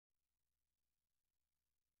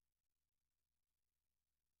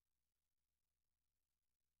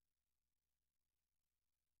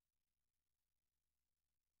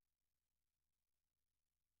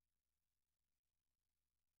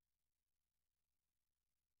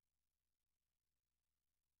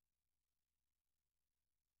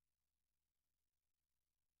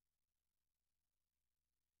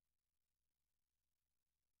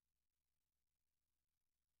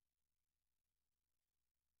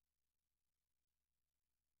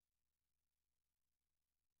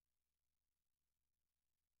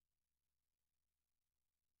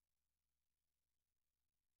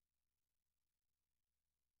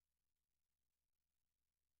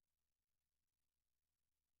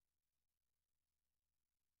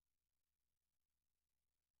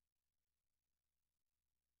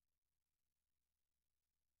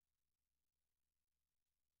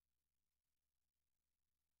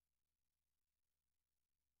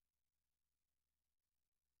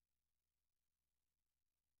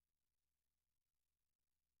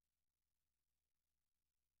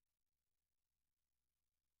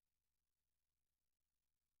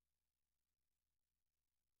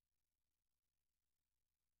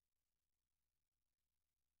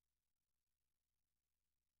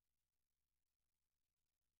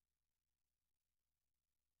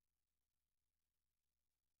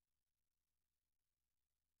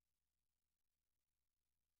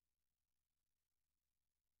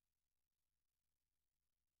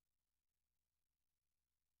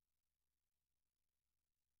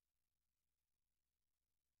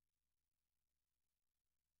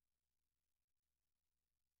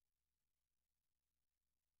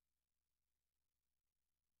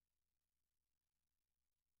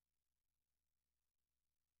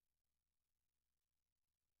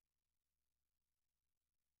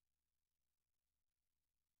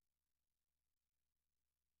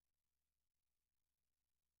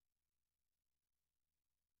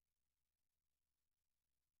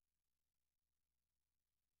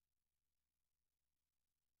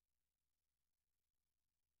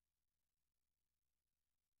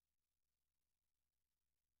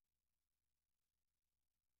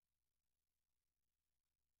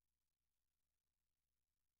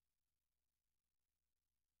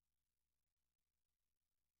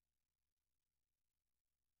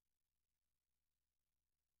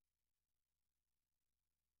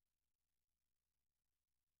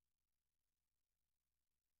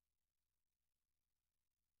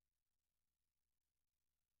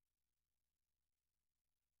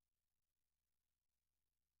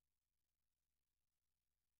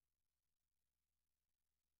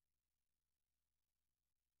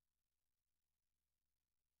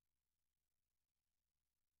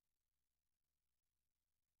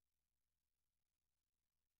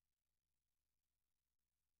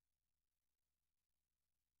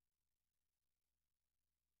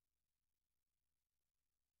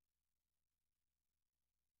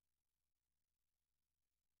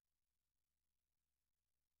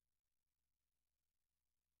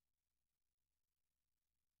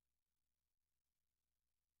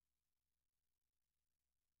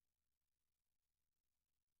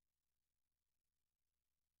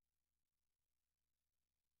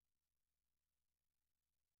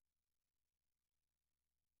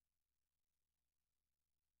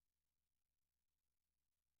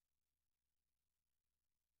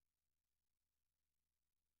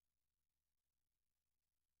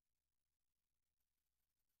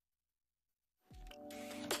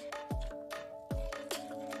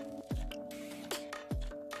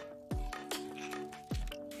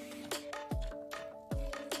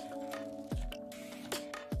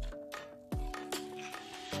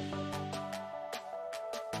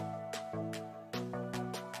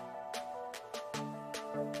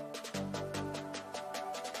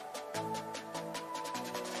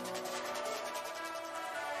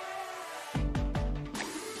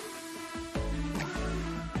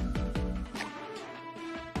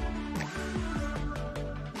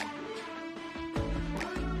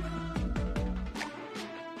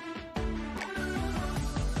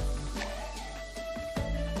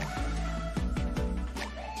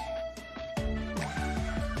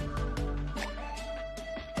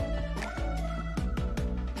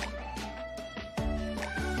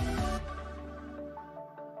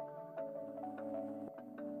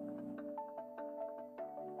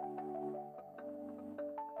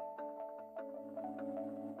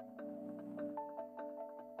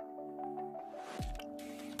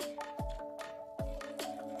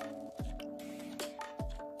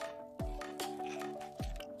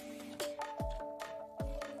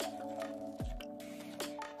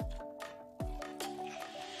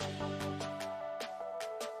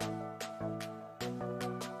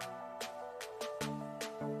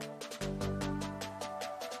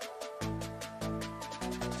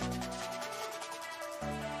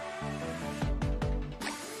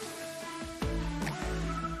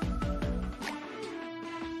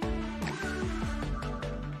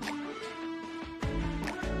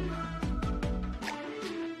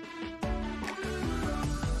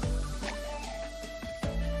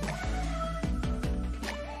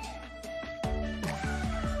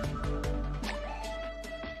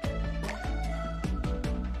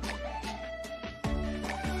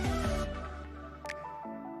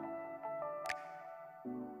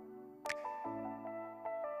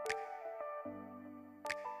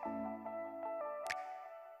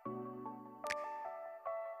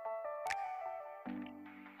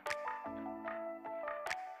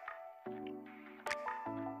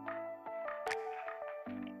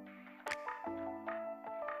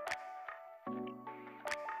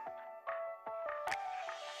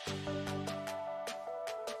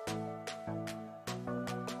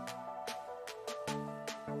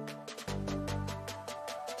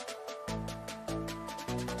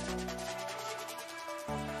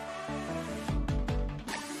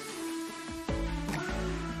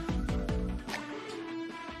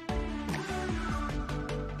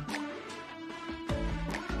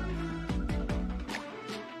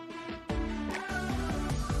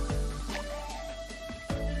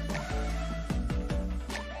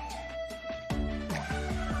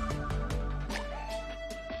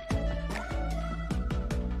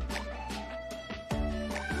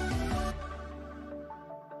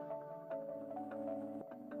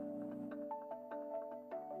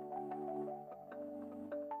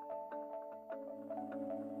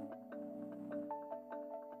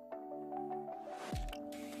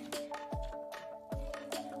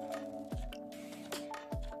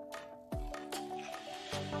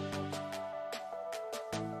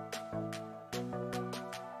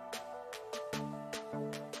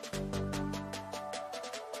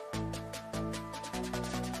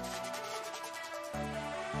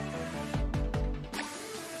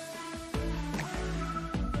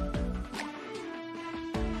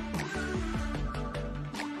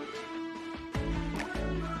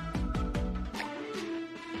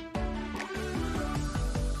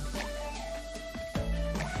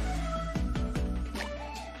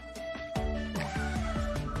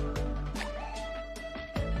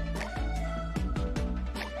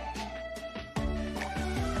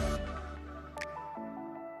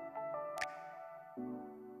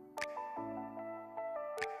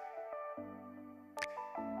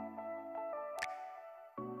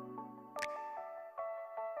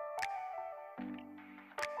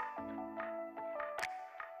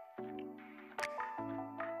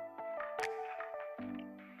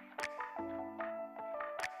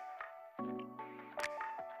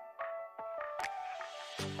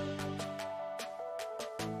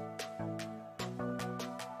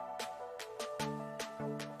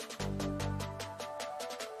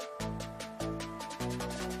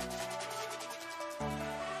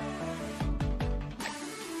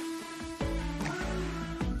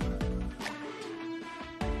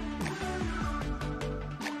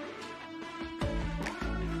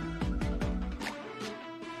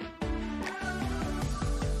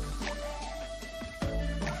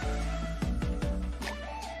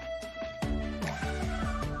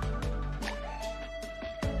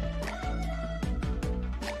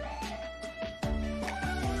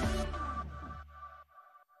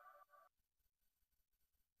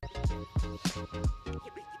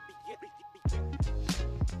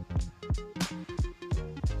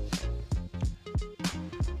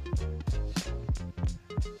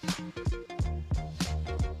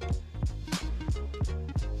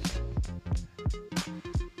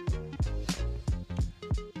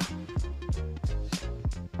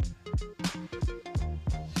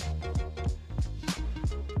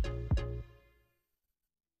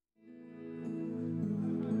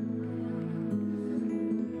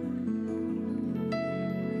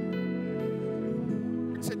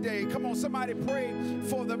today. Come on, somebody pray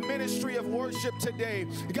for the ministry of worship today.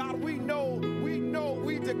 God, we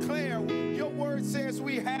declare your word says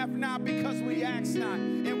we have not because we ask not.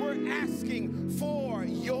 And we're asking for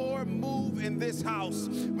your move in this house.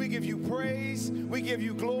 We give you praise, we give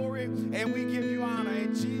you glory, and we give you honor.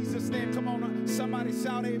 In Jesus' name, come on, somebody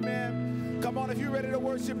shout amen. Come on, if you're ready to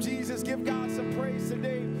worship Jesus, give God some praise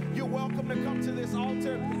today. You're welcome to come to this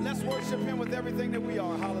altar. Let's worship him with everything that we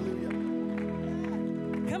are. Hallelujah.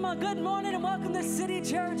 Come on, good morning and welcome to City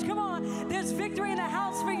Church. Come on, there's victory in the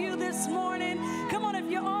house for you this morning. Come on, if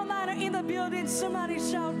you're online or in the building. Somebody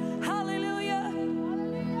shout, hallelujah.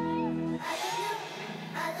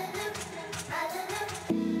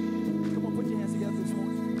 Come on, put your hands together this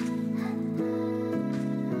morning.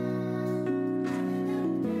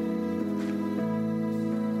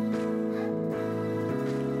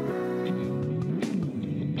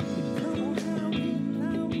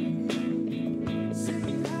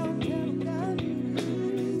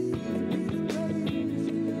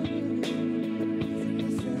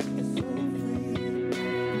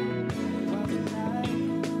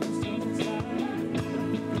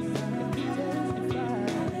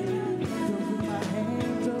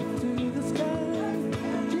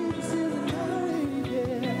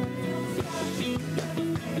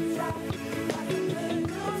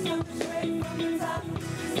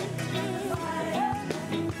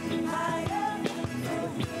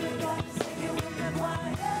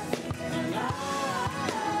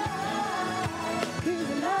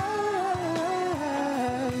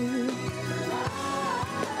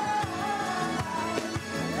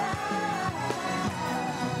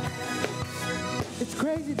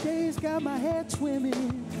 Crazy days got my head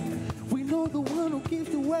swimming. We know the one who keeps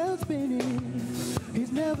the world spinning.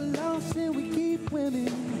 He's never lost and we keep winning.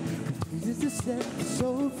 Jesus to set the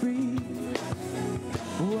soul free.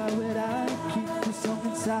 Why would I keep this song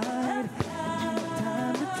inside?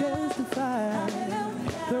 Time to testify.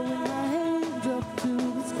 Throwing my hands up to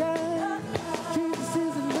the sky. Jesus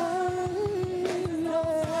is alive.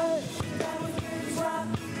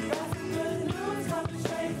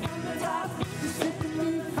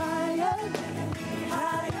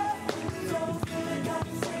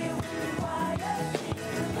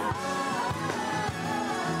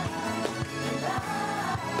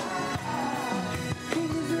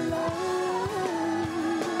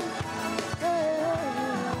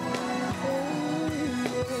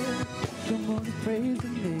 Praise the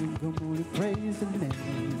name, come on and praise the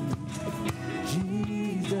name.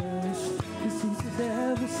 Jesus, this is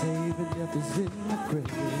ever saving, death is in the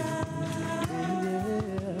grave. Yeah.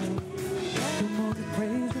 Come on and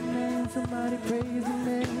praise the name, somebody praise the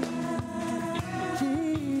name.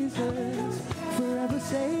 Jesus, forever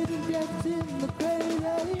saving, death in the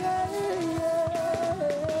grave. Yeah.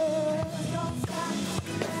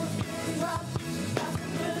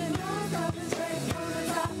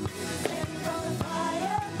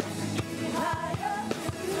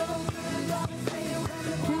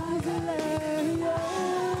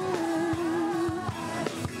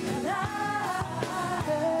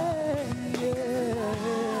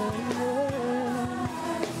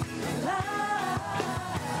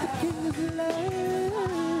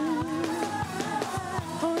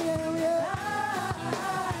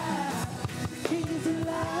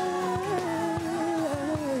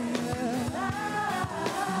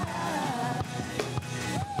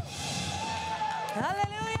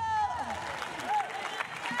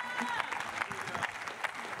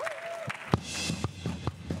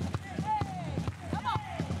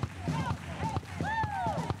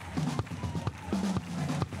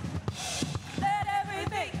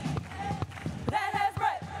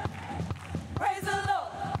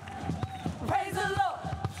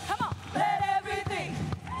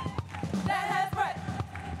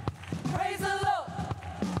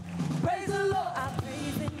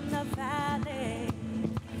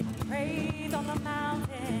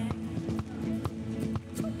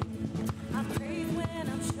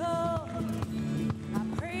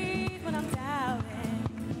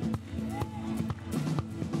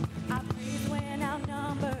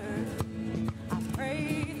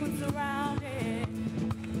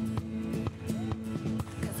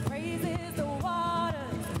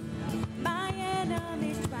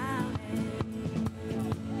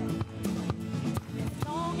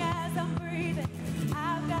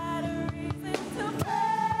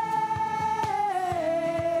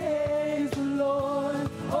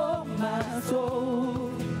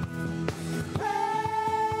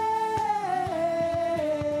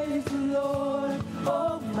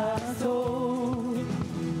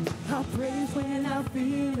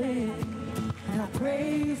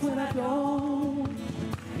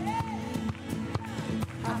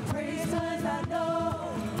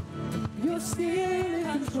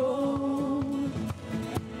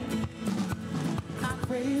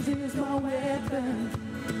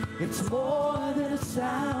 It's more than a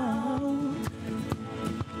sound.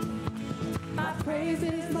 My praise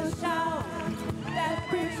is my shout that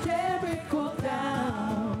brings Jericho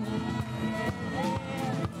down.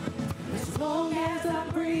 As long as I'm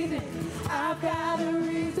breathing, I've got a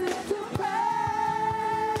reason to praise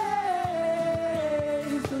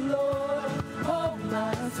the Lord, oh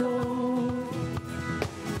my soul.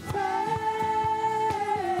 Praise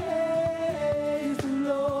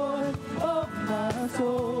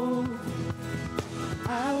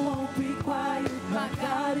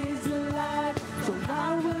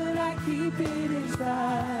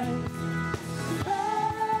inside.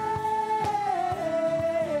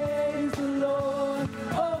 Praise the Lord,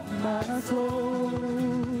 oh my soul.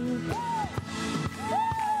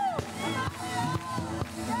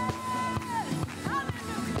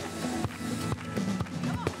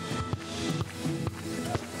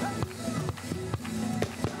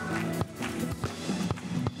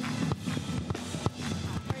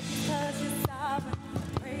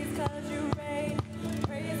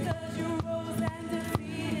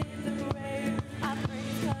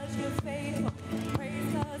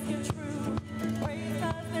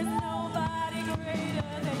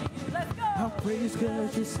 Praise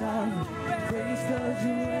cause you're sovereign, praise cause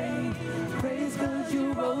you reign, praise cause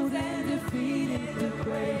you rose and defeated the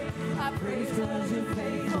grave. I praise cause you're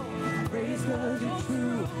faithful, praise cause you're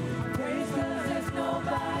true, praise cause there's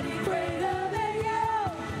nobody greater than you.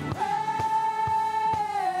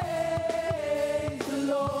 Praise the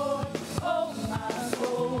Lord, oh my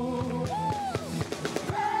soul.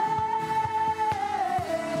 Praise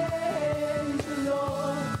the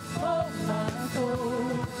Lord, oh my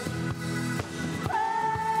soul.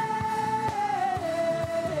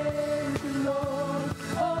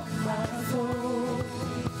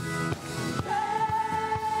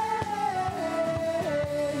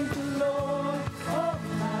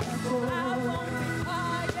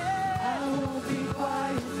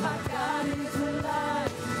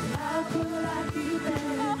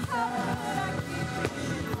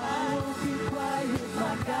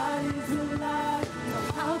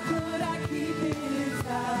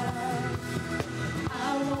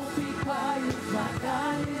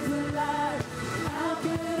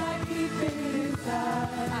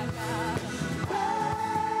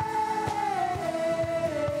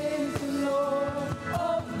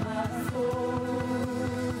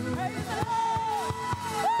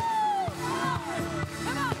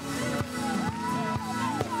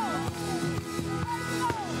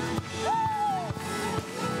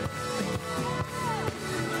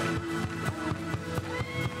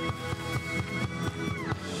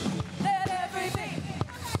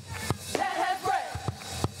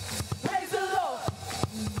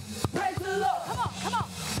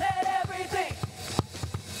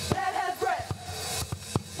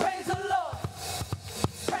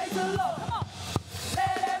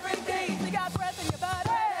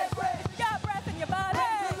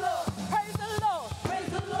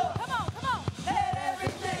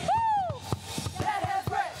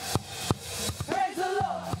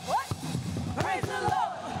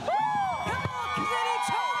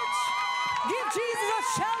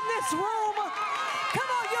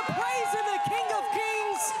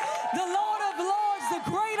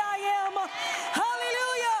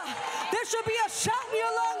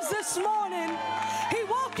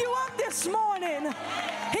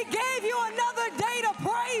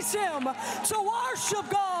 To worship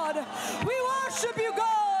God. We worship you,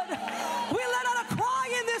 God. We let out a cry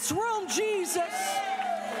in this room, Jesus.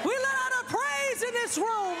 We let out a praise in this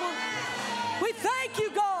room. We thank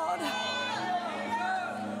you, God.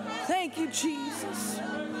 Thank you, Jesus.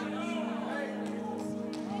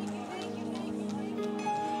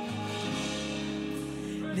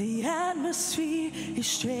 The atmosphere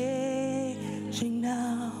is changing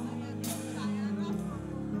now.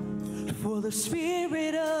 For the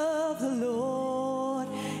Spirit of the Lord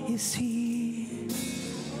is here.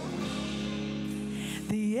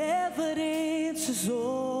 The evidence is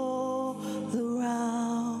all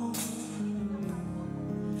around.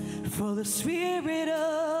 For the Spirit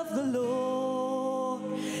of the Lord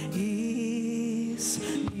is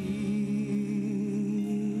here.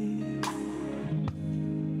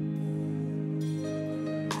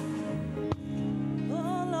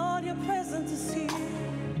 Oh Lord, your presence is here.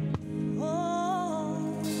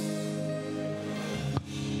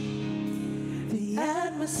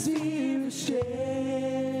 Atmosphere is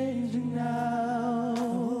changing now.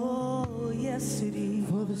 Oh, yes it is.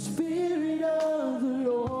 For the Spirit of the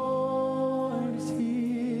Lord is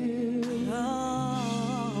here.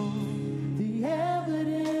 Oh. The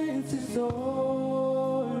evidence is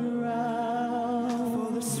all around.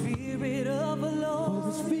 For the Spirit of the Lord. For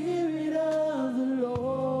the Spirit of the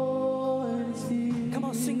Lord is here. Come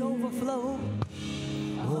on, sing overflow.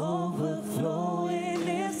 Overflow in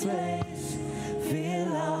this place.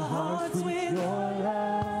 Fill our hearts with your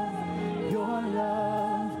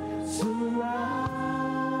love surrounds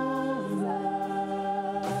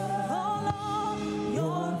us. Oh Lord,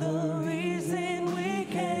 you're the reason we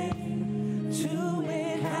came to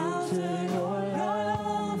encounter your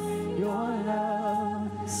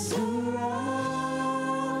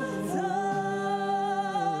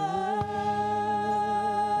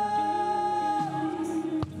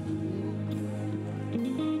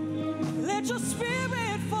Let your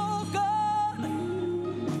spirit fall, God.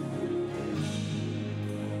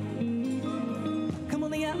 Come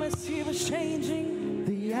on, the atmosphere is changing.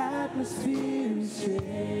 The atmosphere is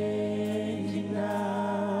changing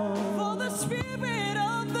now. For the Spirit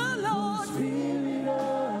of the Lord. The Spirit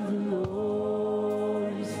of the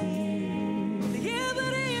Lord is here. The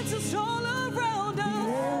evidence is all around us.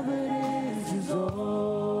 The evidence is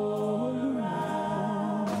all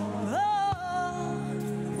around.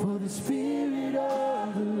 Oh, For the Spirit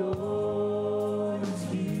of the Lord is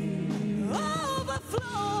here.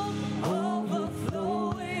 overflow,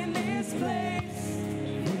 overflow in this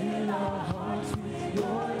place. Fill our hearts with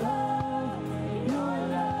your love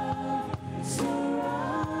surrounds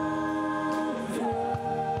us.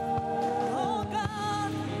 Oh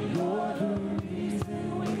God, You're the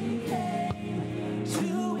reason we came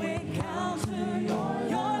to encounter your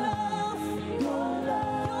love, your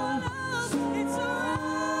love it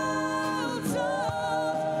surrounds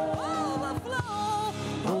us. Overflow,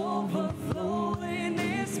 overflow in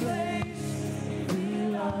this place.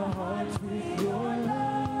 Fill our hearts with your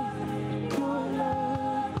love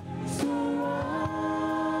surrounds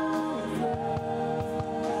us.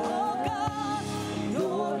 Oh God,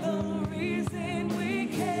 you're the reason we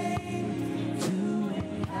came To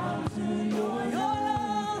encounter your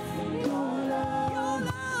love, your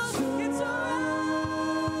love it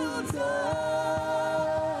surrounds us.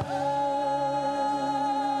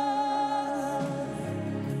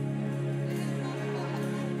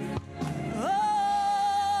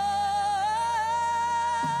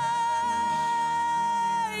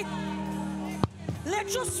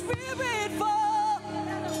 Let your spirit fall.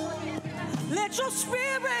 Let your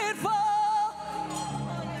spirit fall.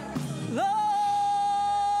 Lord.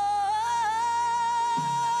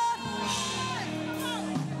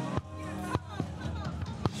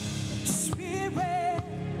 Spirit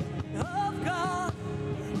of God,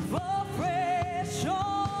 fall fresh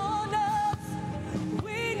on us.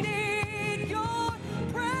 We need your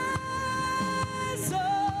presence.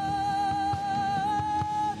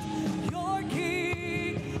 Your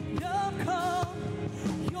kingdom come,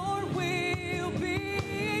 your will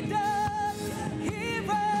be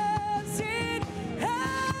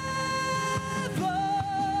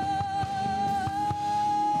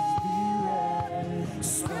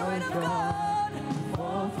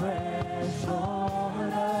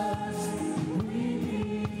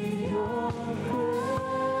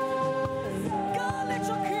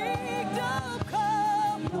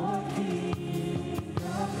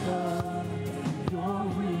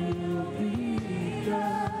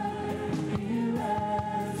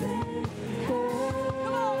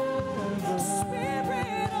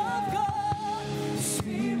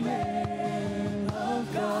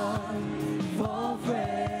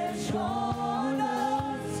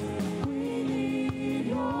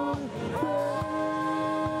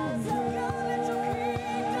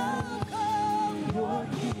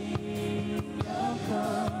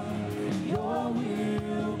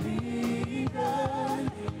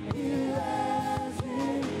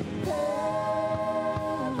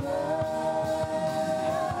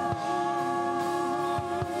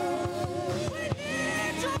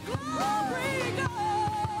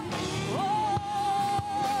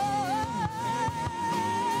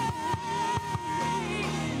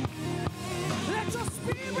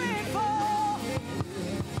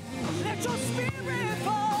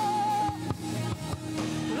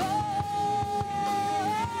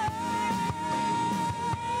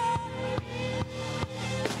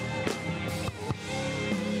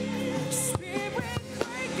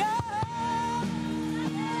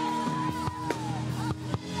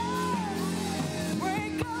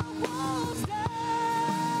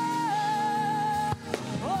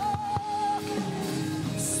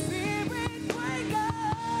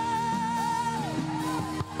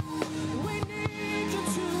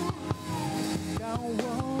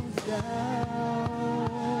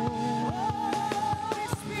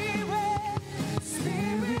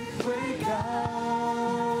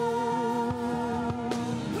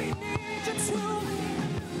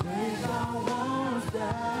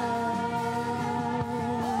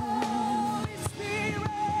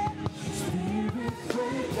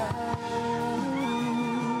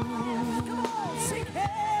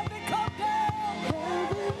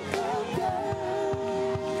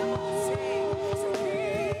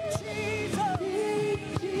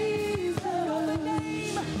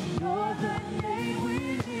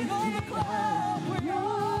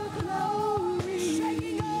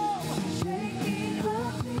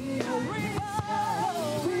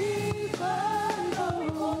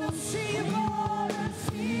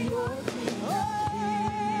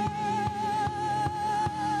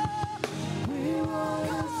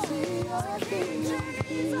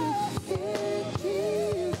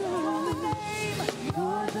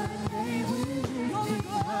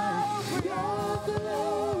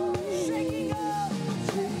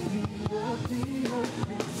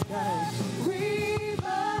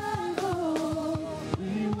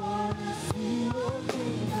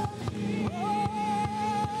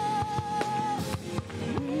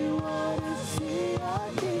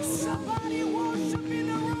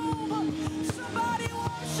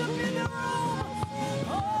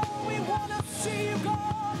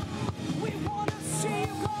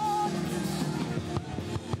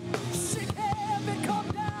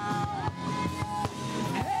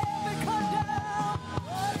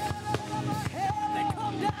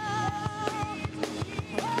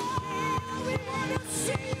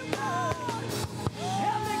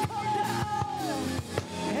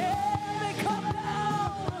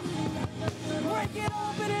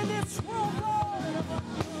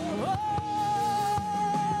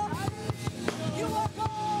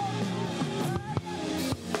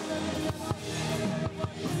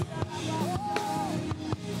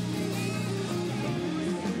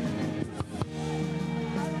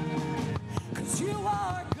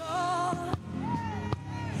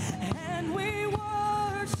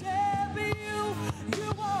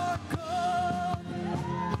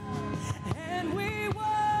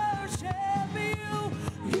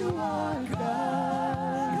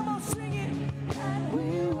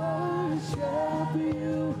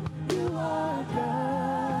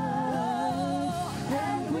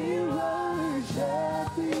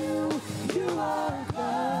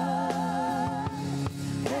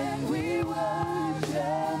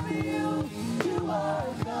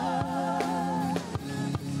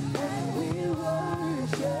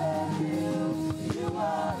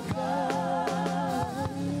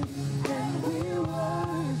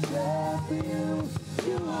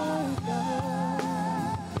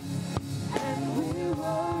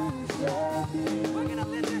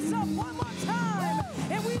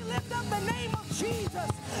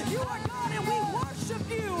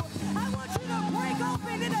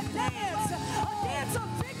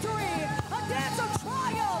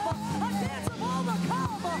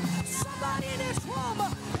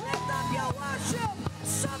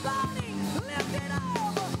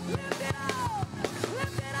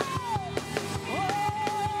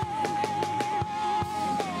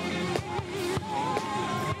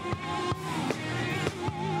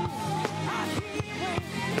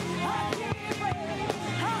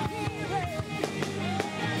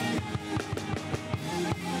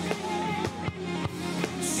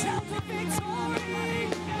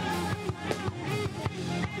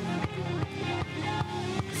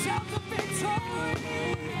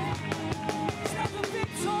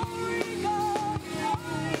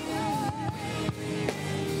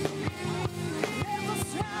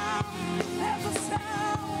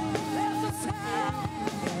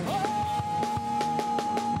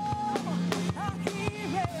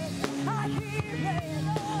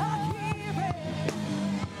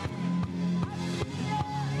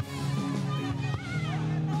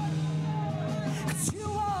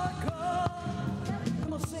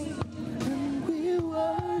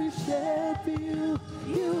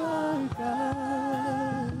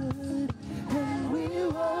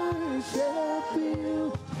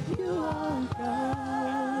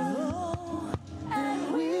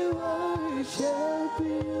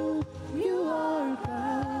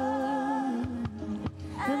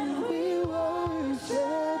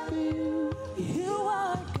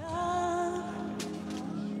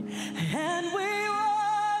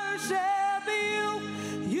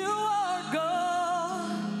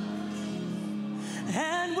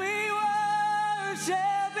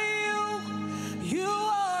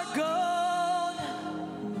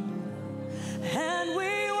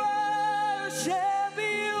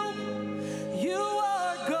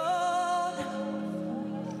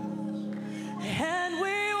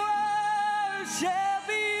shall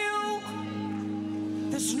be you.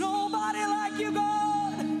 There's nobody like you,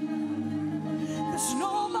 God. There's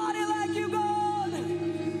nobody like you, God.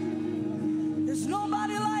 There's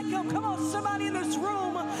nobody like him. Come on, somebody in this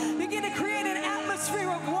room, begin to create an atmosphere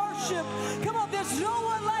of worship. Come on, there's no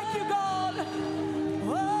one like you, God.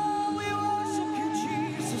 Oh, we worship you,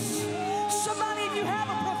 Jesus. Somebody, if you have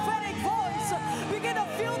a prophetic voice, begin to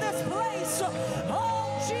fill this place. Oh,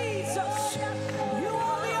 Jesus, you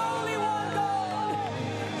are the only one, God.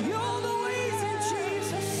 You're the reason,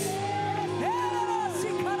 Jesus.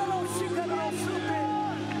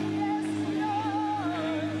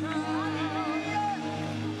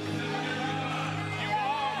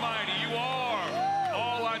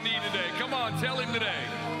 Tell him today.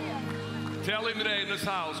 Tell him today in this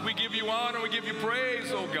house. We give you honor. We give you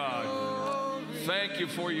praise, oh God. Thank you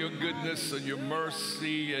for your goodness and your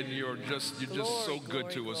mercy, and you're just so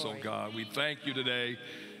good to us, oh God. We thank you today.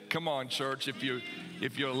 Come on, church. If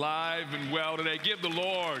you're alive and well today, give the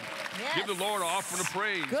Lord an offering of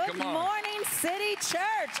praise. Good morning, City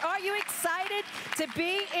Church. Are you excited to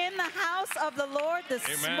be in the house of the Lord this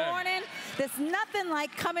morning? There's nothing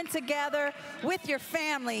like coming together with your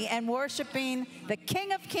family and worshiping the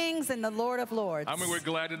King of Kings and the Lord of Lords. I mean, we're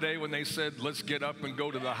glad today when they said, let's get up and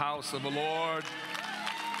go to the house of the Lord.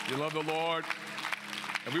 You love the Lord.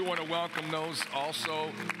 And we want to welcome those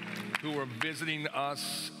also who are visiting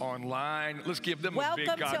us online. Let's give them a big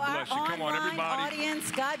God bless you. Come on, everybody. Audience,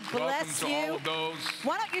 God bless you. Welcome to all of those.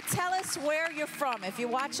 Why don't you tell us where you're from? If you're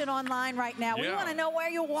watching online right now, we want to know where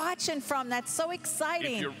you're watching from. That's so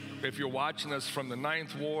exciting. If you're watching us from the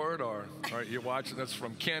 9th Ward, or you're watching us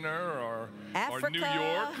from Kenner, or Africa, New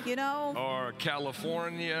York, you know, or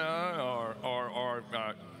California, or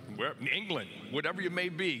England, whatever you may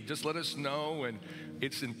be, just let us know. And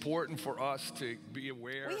it's important for us to be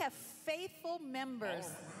aware. We have faithful members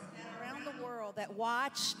around the world that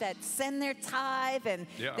watch, that send their tithe, and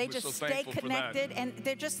they just stay connected, and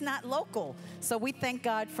they're just not local. So we thank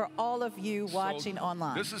God for all of you watching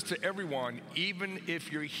online. This is to everyone, even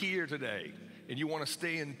if you're here today and you want to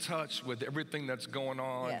stay in touch with everything that's going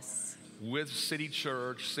on with City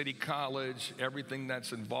Church, City College, everything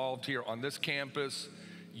that's involved here on this campus.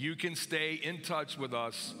 You can stay in touch with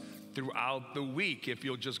us throughout the week if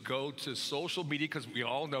you'll just go to social media, because we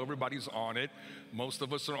all know everybody's on it. Most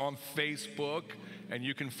of us are on Facebook, and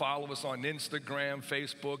you can follow us on Instagram,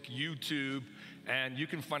 Facebook, YouTube, and you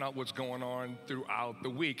can find out what's going on throughout the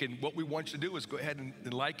week. And what we want you to do is go ahead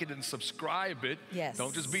and like it and subscribe it. Yes.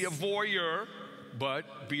 Don't just be a voyeur,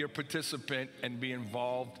 but be a participant and be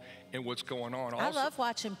involved in what's going on. Also, I love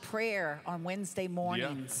watching prayer on Wednesday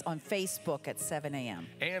mornings on Facebook at 7 a.m.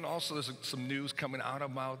 And also there's some news coming out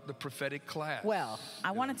about the prophetic class. Well,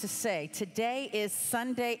 I wanted to say today is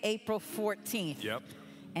Sunday, April 14th. Yep.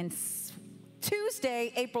 And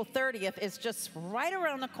Tuesday, April 30th is just right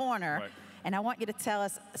around the corner. Right. And I want you to tell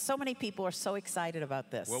us, so many people are so excited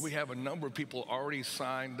about this. Well, we have a number of people already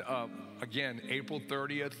signed up. Again, April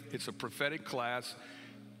 30th, it's a prophetic class.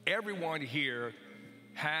 Everyone here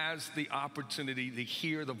has the opportunity to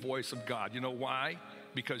hear the voice of God. You know why?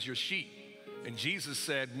 Because you're sheep. And Jesus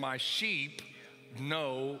said, my sheep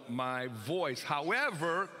know my voice.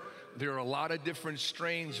 However, there are a lot of different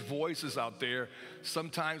strange voices out there.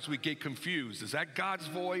 Sometimes we get confused. Is that God's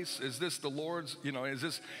voice? Is this the Lord's? You know, is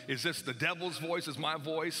this the devil's voice? Is my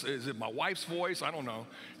voice? Is it my wife's voice? I don't know.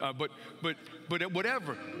 But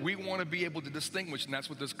whatever, we want to be able to distinguish, and that's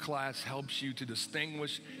what this class helps you to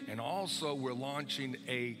distinguish. And also, we're launching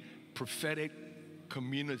a prophetic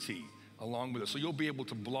community along with us. So you'll be able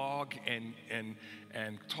to blog and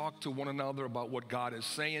talk to one another about what God is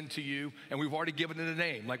saying to you. And we've already given it a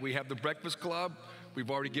name. Like we have the Breakfast Club,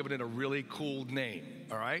 we've already given it a really cool name,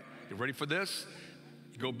 all right? You ready for this?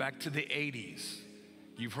 You go back to the 80s.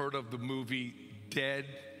 You've heard of the movie Dead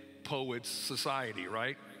Poets Society,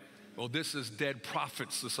 right? Well, this is Dead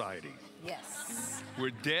Prophets Society. Yes.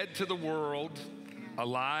 We're dead to the world,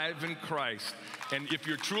 alive in Christ. And if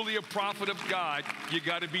you're truly a prophet of God, you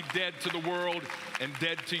got to be dead to the world and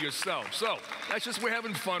dead to yourself. So that's just, we're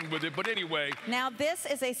having fun with it. But anyway. Now, this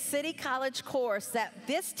is a City College course that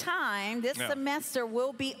this semester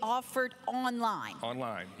will be offered online.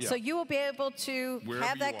 Online, yeah. So you will be able to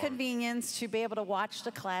have that convenience to be able to watch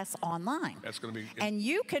the class online. That's going to be. And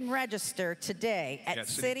you can register today at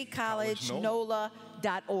citycollegenola.org.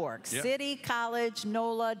 Yep.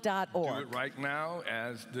 citycollegenola.org. Do it right now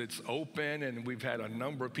as it's open, and we've had a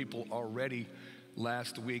number of people already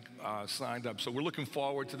last week signed up. So we're looking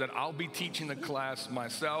forward to that. I'll be teaching the class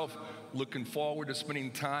myself, looking forward to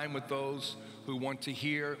spending time with those who want to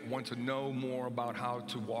hear, want to know more about how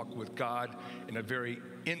to walk with God in a very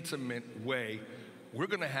intimate way. We're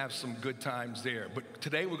going to have some good times there. But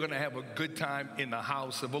today we're going to have a good time in the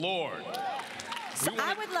house of the Lord. So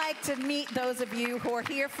I would like to meet those of you who are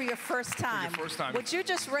here for your first time. Would you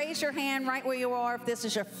just raise your hand right where you are if this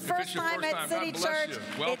is your first time at City Church?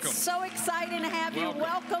 It's so exciting to have you.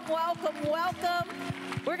 Welcome, welcome, welcome.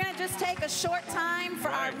 We're going to just take a short time for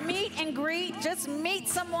our meet and greet. Just meet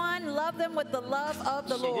someone, love them with the love of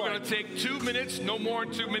the Lord. So we're going to take 2 minutes, no more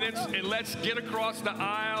than 2 minutes, and let's get across the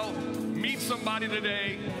aisle, meet somebody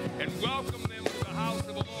today, and welcome them to the house of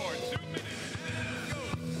the Lord. 2 minutes.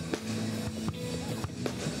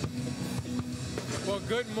 Well,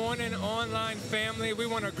 good morning, online family. We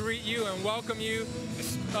want to greet you and welcome you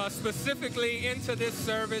specifically into this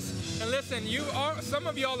service. And listen, some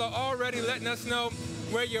of y'all are already letting us know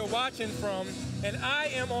where you're watching from. And I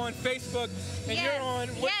am on Facebook, and you're on...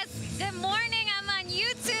 Yes, good morning. I'm on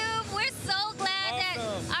YouTube. We're so glad that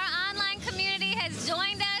our online community has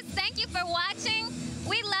joined us. Thank you for watching.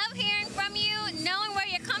 We love hearing from you, knowing where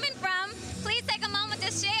you're coming from. Please take a moment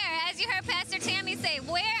to share. As you heard Pastor Tammy say,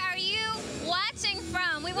 where are you watching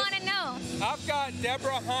from? We want to know. I've got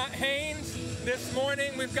Deborah Haynes this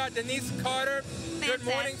morning. We've got Denise Carter. Fantastic. Good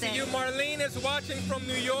morning to you. Marlene is watching from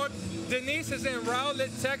New York. Denise is in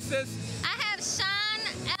Rowlett, Texas. I have Sean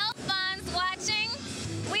Alphonse watching.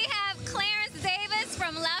 We have Clarence Davis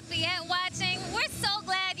from Lafayette watching. We're so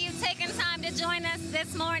glad you've taken time to join us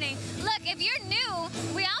this morning. Look, if you're new,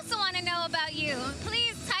 we also want to know about you.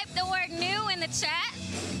 Please type the word new in the chat,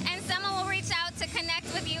 and someone will reach out to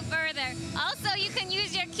connect with you further. Also, you can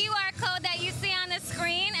use your QR code that you see on the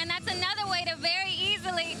screen, and that's another way to very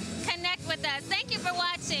easily connect with us. Thank you for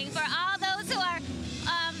watching. For all those who are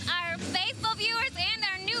our faithful viewers and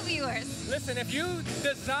our new viewers. Listen, if you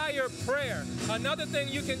desire prayer, another thing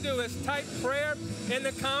you can do is type prayer in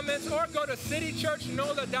the comments or go to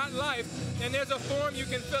citychurchnola.life, and there's a form you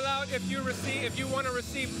can fill out if you want to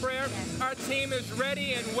receive prayer. Our team is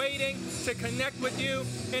ready and waiting to connect with you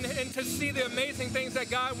and to see the amazing things that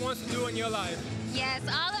God wants to do in your life. Yes,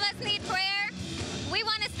 all of us need prayer. We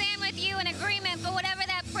want to stand with you in agreement for whatever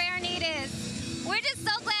that prayer need is. We're just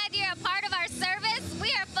so glad you're a part of our service.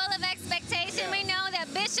 We are full of expectation. We know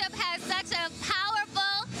that Bishop has such a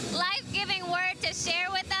powerful, life-giving word to share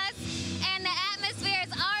with us. And the atmosphere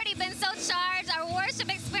has already been so charged. Our worship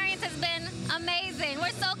experience has been amazing.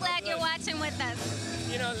 We're so glad you're watching with us.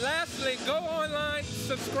 You know, lastly, go online,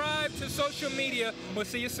 subscribe to social media. We'll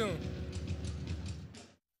see you soon.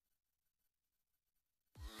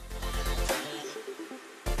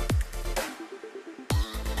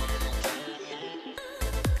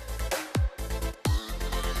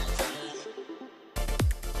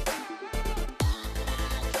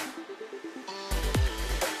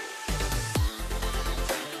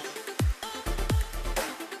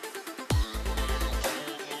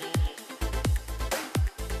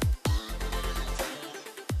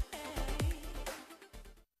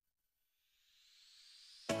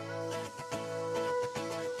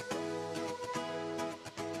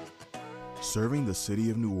 Serving the city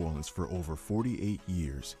of New Orleans for over 48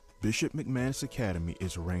 years, Bishop McManus Academy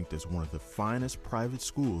is ranked as one of the finest private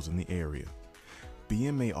schools in the area.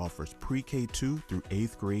 BMA offers pre-K2 through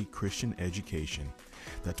 8th grade Christian education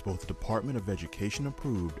that's both Department of Education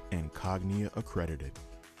approved and Cognia accredited.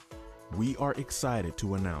 We are excited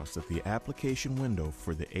to announce that the application window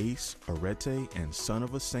for the ACE, Arete, and Son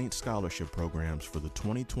of a Saint scholarship programs for the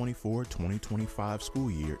 2024-2025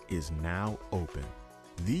 school year is now open.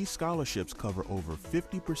 These scholarships cover over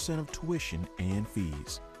 50% of tuition and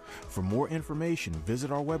fees. For more information,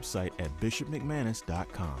 visit our website at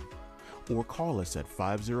bishopmcmanus.com or call us at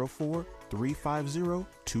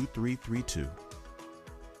 504-350-2332.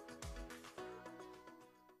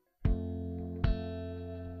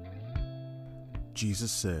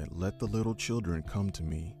 Jesus said, "Let the little children come to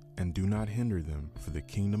me, and do not hinder them, for the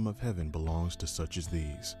kingdom of heaven belongs to such as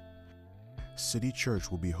these." City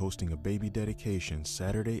Church will be hosting a baby dedication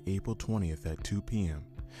Saturday, April 20th at 2 p.m.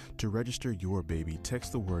 To register your baby,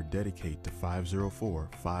 text the word DEDICATE to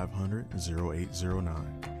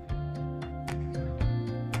 504-500-0809.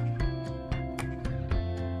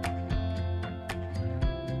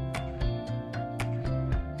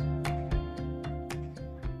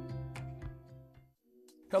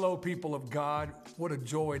 Hello, people of God. What a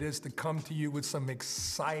joy it is to come to you with some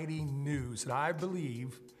exciting news that I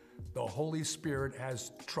believe the Holy Spirit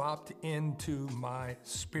has dropped into my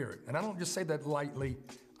spirit. And I don't just say that lightly,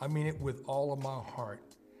 I mean it with all of my heart.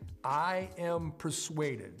 I am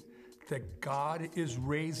persuaded that God is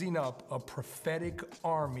raising up a prophetic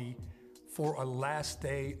army for a last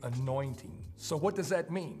day anointing. So what does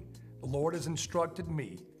that mean? The Lord has instructed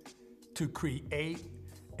me to create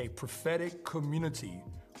a prophetic community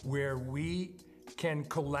where we can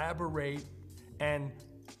collaborate and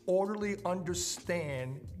orderly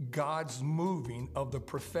understand God's moving of the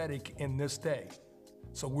prophetic in this day.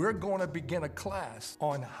 So we're going to begin a class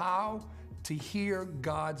on how to hear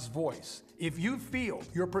God's voice. If you feel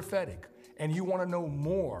you're prophetic and you want to know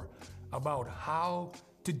more about how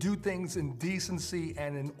to do things in decency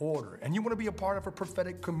and in order, and you want to be a part of a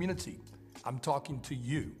prophetic community, I'm talking to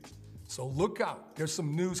you. So look out. There's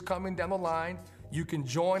some news coming down the line. You can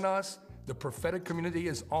join us. The prophetic community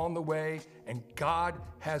is on the way, and God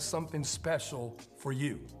has something special for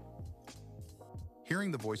you.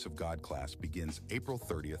 Hearing the Voice of God class begins April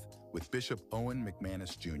 30th with Bishop Owen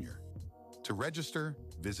McManus Jr. To register,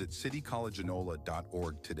 visit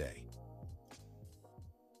citycollegeanola.org today.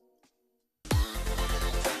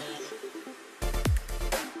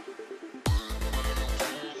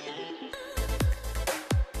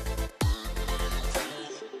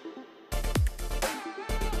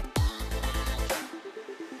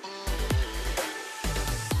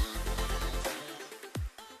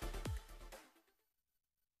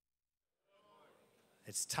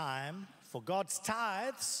 It's time for God's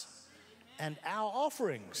tithes and our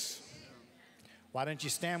offerings. Why don't you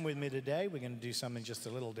stand with me today? We're going to do something just a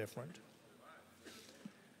little different.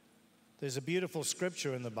 There's a beautiful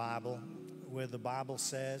scripture in the Bible where the Bible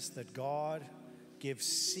says that God gives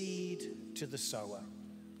seed to the sower.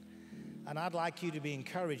 And I'd like you to be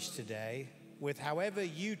encouraged today with however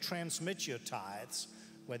you transmit your tithes,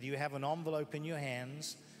 whether you have an envelope in your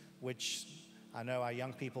hands, which I know our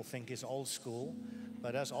young people think is old school,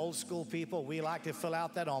 but us old school people, we like to fill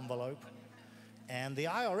out that envelope. And the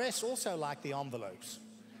IRS also like the envelopes,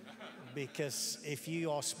 because if you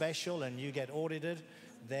are special and you get audited,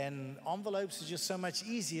 then envelopes are just so much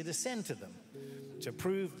easier to send to them to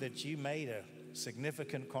prove that you made a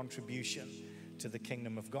significant contribution to the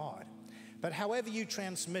kingdom of God. But however you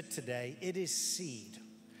transmit today, it is seed.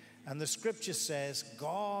 And the scripture says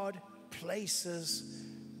God places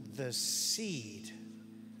the seed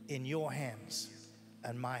in your hands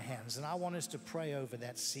and my hands. And I want us to pray over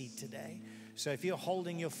that seed today. So if you're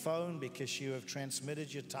holding your phone because you have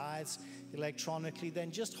transmitted your tithes electronically,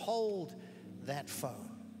 then just hold that phone.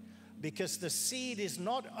 Because the seed is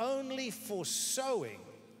not only for sowing.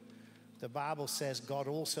 The Bible says God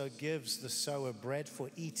also gives the sower bread for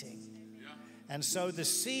eating. And so the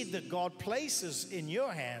seed that God places in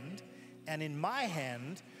your hand and in my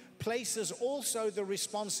hand places also the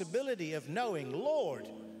responsibility of knowing, Lord,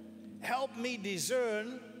 help me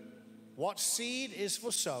discern what seed is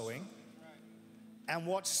for sowing and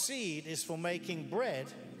what seed is for making bread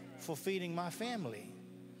for feeding my family.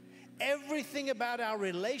 Everything about our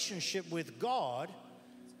relationship with God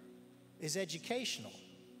is educational.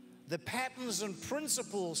 The patterns and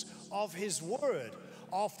principles of His Word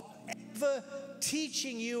are forever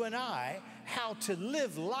teaching you and I how to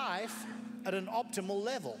live life at an optimal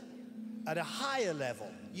level, at a higher level.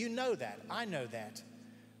 You know that. I know that.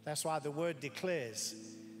 That's why the Word declares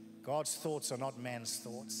God's thoughts are not man's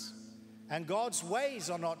thoughts, and God's ways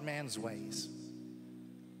are not man's ways.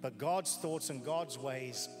 But God's thoughts and God's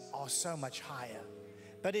ways are so much higher.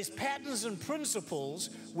 But His patterns and principles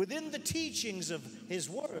within the teachings of His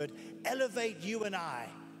Word elevate you and I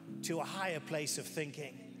to a higher place of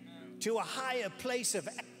thinking, to a higher place of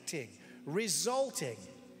acting, resulting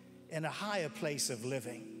in a higher place of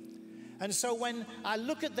living. And so when I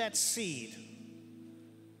look at that seed,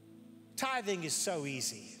 tithing is so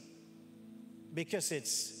easy because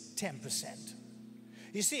it's 10%.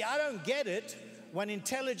 You see, I don't get it when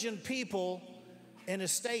intelligent people in a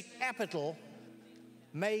state capital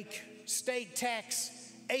make state tax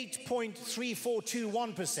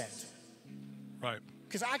 8.3421%. Right.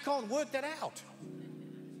 Because I can't work that out.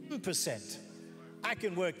 1%. I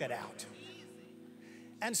can work that out.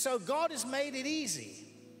 And so God has made it easy.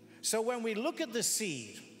 So when we look at the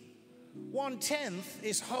seed, 1/10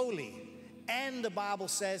 is holy. And the Bible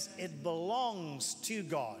says it belongs to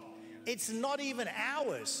God. It's not even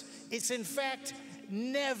ours. It's in fact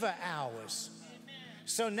never ours.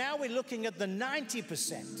 So now we're looking at the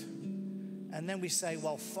 90%. And then we say,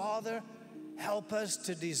 well, Father, help us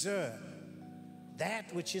to discern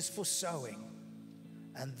that which is for sowing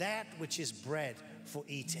and that which is bread for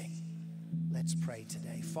eating. Let's pray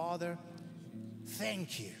today. Father,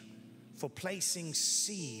 thank you for placing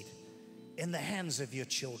seed in the hands of your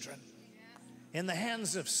children, in the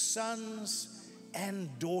hands of sons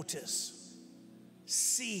and daughters.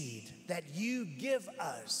 seed that you give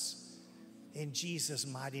us in Jesus'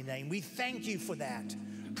 mighty name. We thank you for that.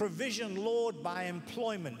 Provision, Lord, by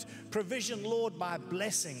employment. Provision, Lord, by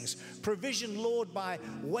blessings. Provision, Lord, by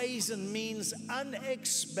ways and means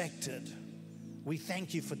unexpected. We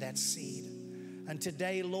thank you for that seed. And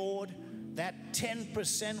today, Lord, that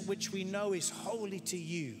 10% which we know is holy to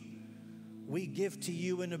you, we give to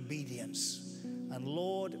you in obedience. And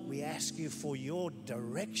Lord, we ask you for your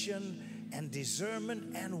direction and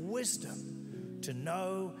discernment and wisdom to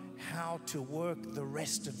know how to work the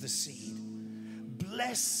rest of the seed.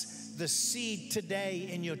 Bless the seed today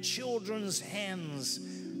in your children's hands,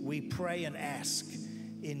 we pray and ask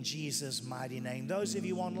in Jesus' mighty name. Those of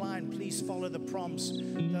you online, please follow the prompts.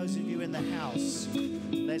 Those of you in the house,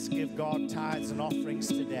 let's give God tithes and offerings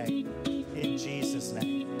today in Jesus'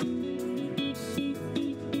 name.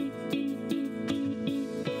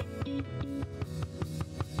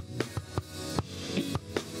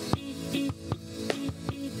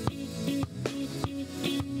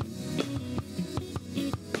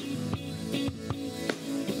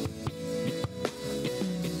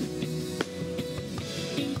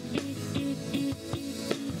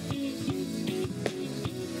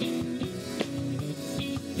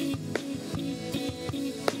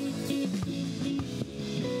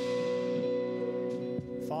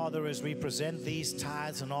 Father, as we present these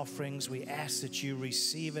tithes and offerings, we ask that you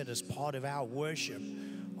receive it as part of our worship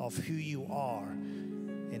of who you are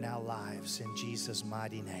in our lives. In Jesus'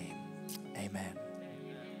 mighty name, amen.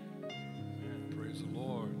 Amen. Praise the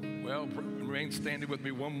Lord. Well, remain standing with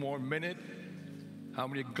me one more minute. How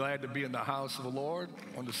many are glad to be in the house of the Lord?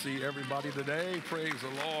 Want to see everybody today? Praise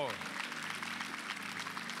the Lord.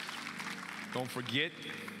 Don't forget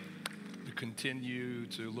to continue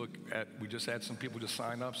to look at, we just had some people just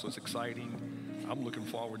sign up, so it's exciting. I'm looking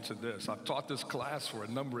forward to this. I've taught this class for a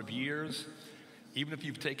number of years. Even if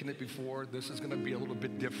you've taken it before, this is going to be a little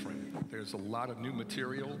bit different. There's a lot of new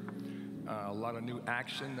material, a lot of new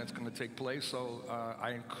action that's going to take place. So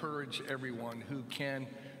I encourage everyone who can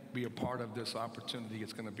be a part of this opportunity.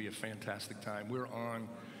 It's going to be a fantastic time. We're on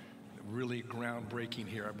really groundbreaking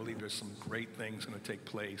here. I believe there's some great things going to take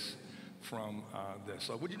place from this.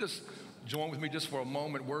 So would you just join with me just for a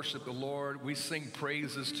moment, worship the Lord. We sing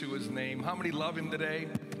praises to his name. How many love him today?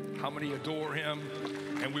 How many adore him?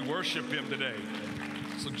 And we worship him today.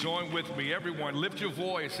 So join with me, everyone. Lift your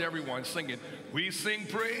voice, everyone. Sing it. We sing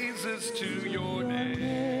praises to your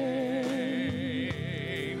name.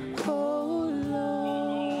 Oh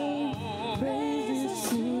Lord, praises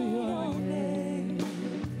to your name.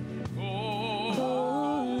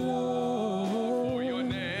 Oh Lord, for your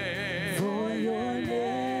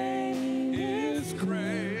name is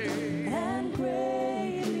great and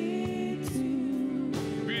greatly to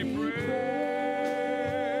be praised.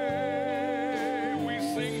 We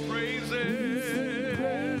sing praises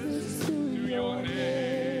to your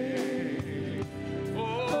name. Oh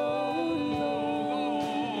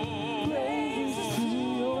Lord, praises to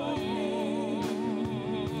your name.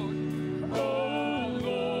 oh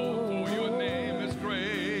Lord, for your name is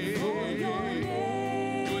great.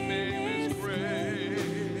 Your name is great.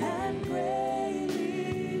 And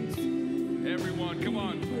greatly to Everyone, come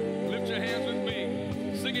on, lift your hands with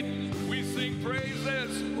me. Sing it. We sing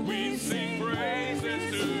praises. We sing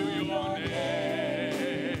praises to your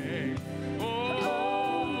name. Oh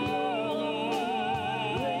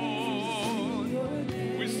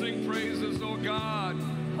Lord, we sing praises, oh God.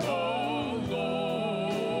 Oh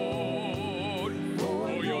Lord,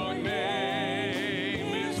 for your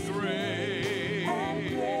name is great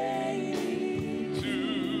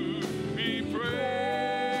to be praised.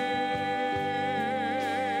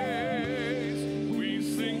 We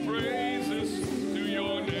sing praises to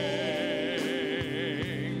your name.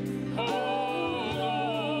 Oh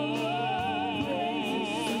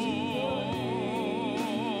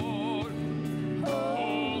Lord,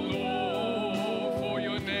 for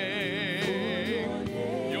your name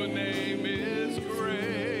is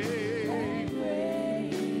great.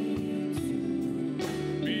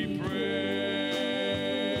 Be praised,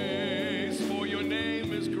 for your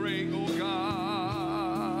name is great, oh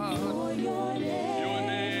God. Your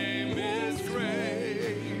name is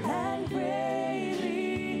great. and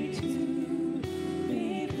greatly to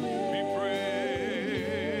be Be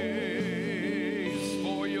praised,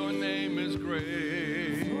 for your name is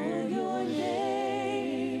great. For your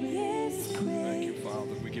name is Thank great you,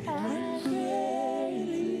 Father. We give you and praise.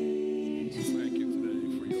 greatly to Thank you today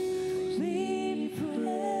for your presence. be praised.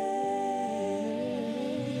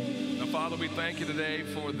 Now, Father, we thank you today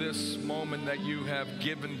for this moment that you have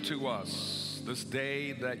given to us, this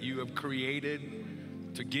day that you have created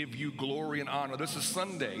to give you glory and honor. This is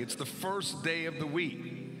Sunday. It's the first day of the week.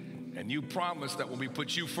 And you promised that when we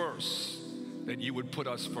put you first, that you would put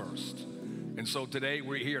us first. And so today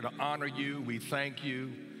we're here to honor you. We thank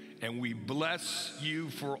you. And we bless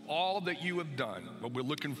you for all that you have done. But we're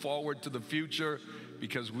looking forward to the future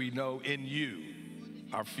because we know in you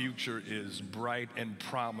our future is bright and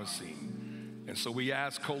promising. And so we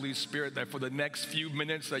ask, Holy Spirit, that for the next few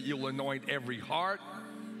minutes that you'll anoint every heart,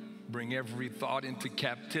 bring every thought into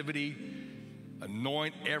captivity,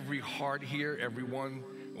 anoint every heart here, everyone.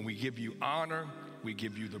 And we give you honor, we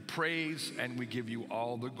give you the praise, and we give you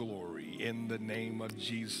all the glory. In the name of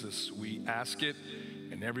Jesus, we ask it.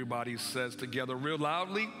 And everybody says together real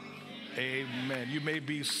loudly, amen. You may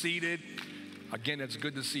be seated. Again, it's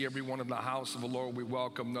good to see everyone in the house of the Lord. We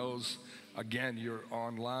welcome those. Again, you're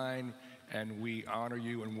online, and we honor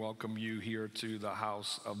you and welcome you here to the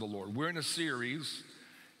house of the Lord. We're in a series,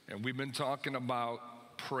 and we've been talking about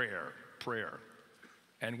prayer.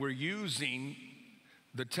 And we're using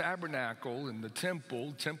the tabernacle and the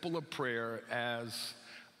temple of prayer as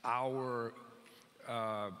our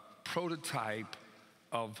prototype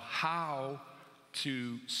of how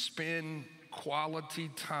to spend quality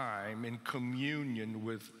time in communion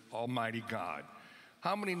with Almighty God.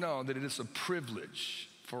 How many know that it is a privilege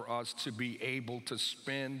for us to be able to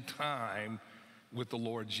spend time with the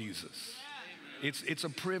Lord Jesus? It's a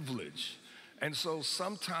privilege. And so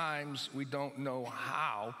sometimes we don't know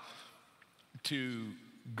how to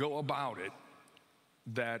go about it,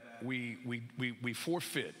 that we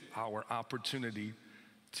forfeit our opportunity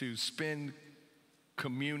to spend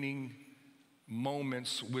communing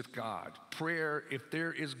moments with God. Prayer, if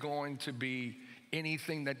there is going to be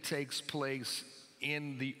anything that takes place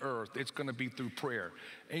in the earth, it's going to be through prayer.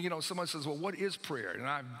 And someone says, well, what is prayer? And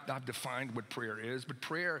I've defined what prayer is, but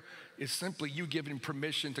prayer is simply you giving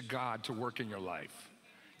permission to God to work in your life.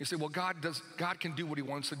 You say, well, God can do what he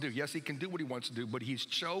wants to do. Yes, he can do what he wants to do, but he's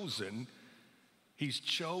chosen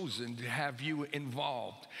to have you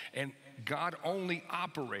involved. And God only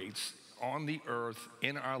operates on the earth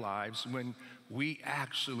in our lives when we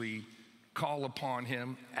actually call upon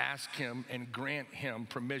him, ask him, and grant him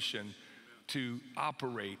permission to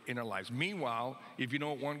operate in our lives. Meanwhile, if you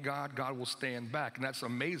don't want God, God will stand back. And that's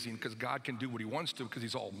amazing because God can do what he wants to because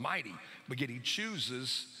he's almighty. But yet he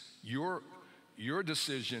chooses your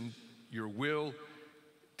decision, your will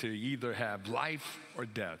to either have life or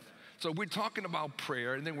death. So we're talking about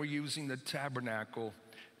prayer, and then we're using the tabernacle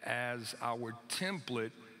as our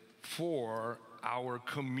template for our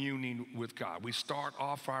communing with God. We start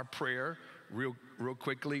off our prayer real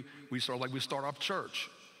quickly. We start off church.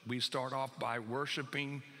 We start off by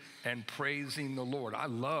worshiping and praising the Lord. I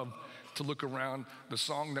love to look around the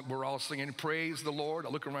song that we're all singing, Praise the Lord. I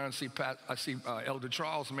look around and see Elder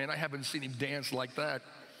Charles. Man, I haven't seen him dance like that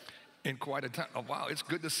in quite a time. Oh, wow, it's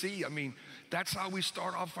good to see. I mean, that's how we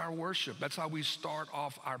start off our worship. That's how we start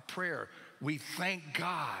off our prayer. We thank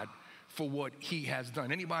God for what he has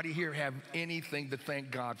done. Anybody here have anything to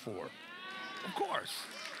thank God for? Of course.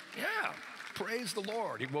 Yeah. Praise the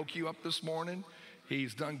Lord. He woke you up this morning.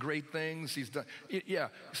 He's done great things. He's done, yeah.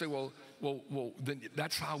 You say, well, then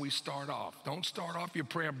that's how we start off. Don't start off your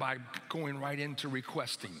prayer by going right into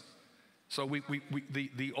requesting. So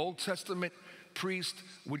the Old Testament priest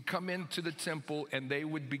would come into the temple and they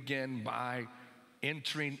would begin by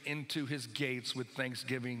entering into his gates with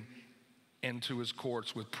thanksgiving, into his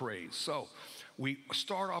courts with praise. So we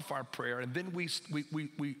start off our prayer, and then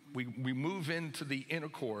we move into the inner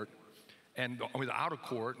court and the outer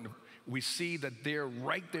court, and we see that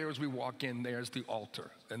right there as we walk in, there's the altar.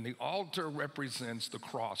 And the altar represents the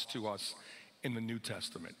cross to us in the New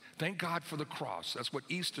Testament. Thank God for the cross. That's what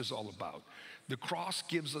Easter's all about. The cross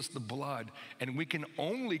gives us the blood, and we can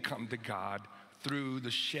only come to God through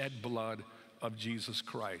the shed blood of Jesus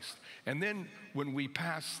Christ. And then when we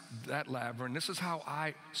pass that laver, and this is how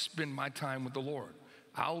I spend my time with the Lord,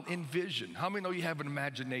 I'll envision. How many know you have an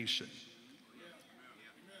imagination?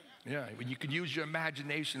 Yeah, you can use your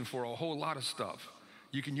imagination for a whole lot of stuff.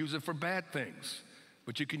 You can use it for bad things,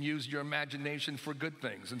 but you can use your imagination for good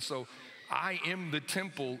things. And so I am the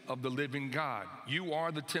temple of the living God. You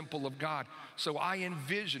are the temple of God. So I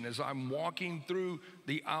envision as I'm walking through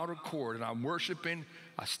the outer court and I'm worshiping,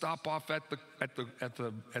 I stop off at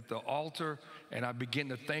the altar and I begin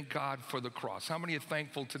to thank God for the cross. How many are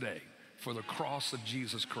thankful today for the cross of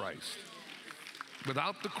Jesus Christ?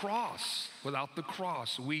 Without the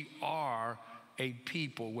cross, we are a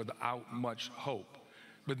people without much hope.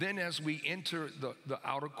 But then as we enter the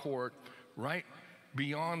outer court, right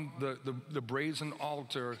beyond the brazen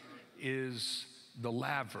altar is the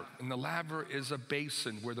laver. And the laver is a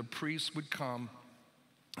basin where the priest would come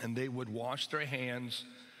and they would wash their hands,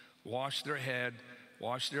 wash their head,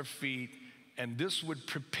 wash their feet, and this would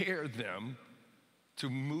prepare them to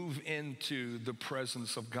move into the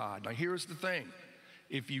presence of God. Now here's the thing.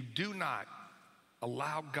 If you do not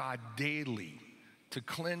allow God daily to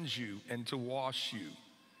cleanse you and to wash you,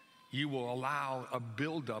 you will allow a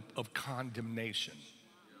buildup of condemnation.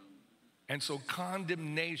 And so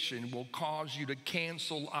condemnation will cause you to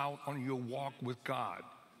cancel out on your walk with God.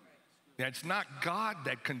 Now, it's not God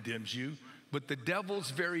that condemns you, but the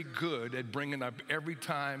devil's very good at bringing up every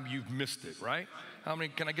time you've missed it, right? How many,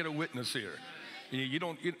 can I get a witness here? You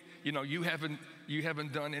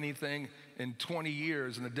haven't done anything in 20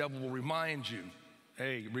 years, and the devil will remind you,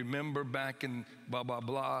 hey, remember back in blah, blah,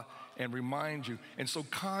 blah, and remind you. And so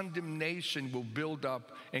condemnation will build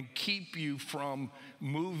up and keep you from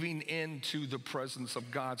moving into the presence of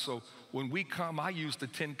God. So when we come, I use the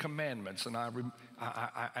 10 Commandments, and I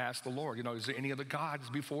ask the Lord, is there any other gods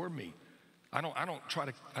before me? I don't try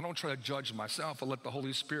to judge myself. I let the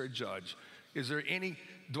Holy Spirit judge.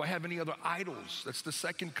 Do I have any other idols? That's the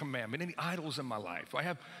second commandment. Any idols in my life?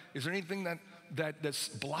 Is there anything that's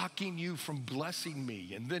blocking you from blessing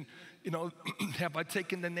me? And then, have I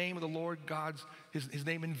taken the name of the Lord his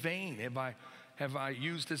name in vain? Have I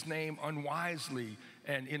used his name unwisely?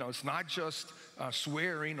 And it's not just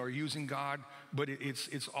swearing or using God, but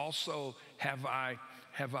it's also have I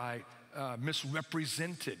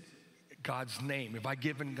misrepresented God's name? Have I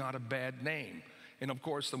given God a bad name? And of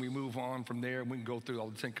course, then we move on from there, and we can go through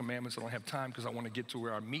all the 10 Commandments. I don't have time because I want to get to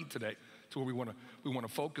where I meet today, to where we want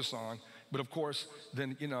to focus on. But of course,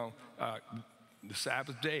 then the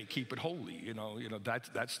Sabbath day, keep it holy.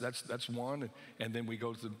 That's one. And then we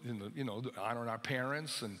go to honoring our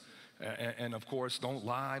parents, and of course, don't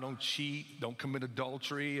lie, don't cheat, don't commit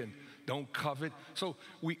adultery, and don't covet. So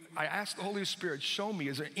I asked the Holy Spirit, show me,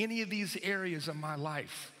 is there any of these areas of my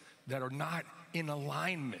life that are not in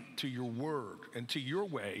alignment to your word and to your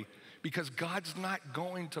way? Because God's not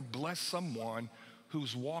going to bless someone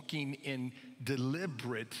who's walking in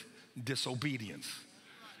deliberate disobedience.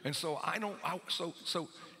 And so so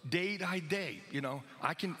day by day,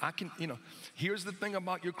 I can, here's the thing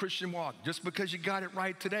about your Christian walk. Just because you got it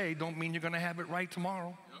right today, don't mean you're going to have it right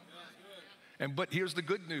tomorrow. But here's the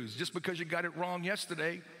good news. Just because you got it wrong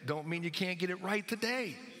yesterday, don't mean you can't get it right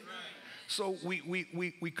today. So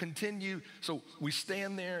we continue, so we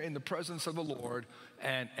stand there in the presence of the Lord,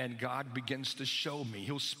 and God begins to show me.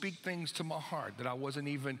 He'll speak things to my heart that I wasn't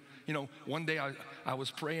even, one day I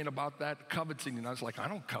was praying about that coveting, and I was like, I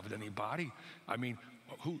don't covet anybody. I mean,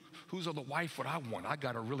 whose other wife would I want? I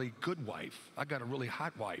got a really good wife. I got a really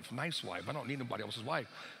hot wife, nice wife. I don't need anybody else's wife.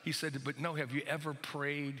 He said, but no, have you ever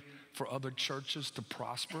prayed for other churches to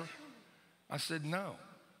prosper? I said, no.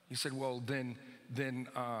 He said, well, then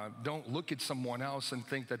don't look at someone else and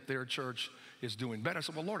think that their church is doing better. I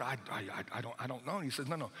said, well, Lord, I don't know. And he said,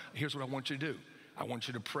 no, here's what I want you to do. I want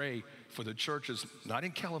you to pray for the churches, not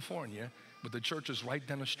in California, but the churches right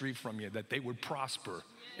down the street from you, that they would prosper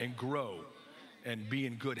and grow and be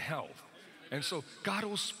in good health. And so God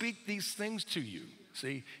will speak these things to you.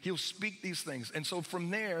 See, he'll speak these things. And so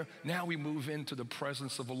from there, now we move into the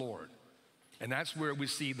presence of the Lord. And that's where we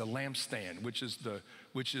see the lampstand,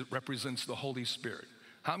 which represents the Holy Spirit.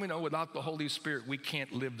 How many know without the Holy Spirit, we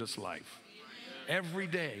can't live this life? Every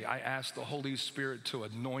day I ask the Holy Spirit to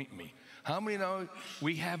anoint me. How many know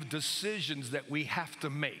we have decisions that we have to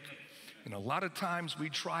make? And a lot of times we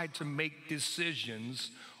try to make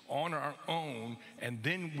decisions on our own, and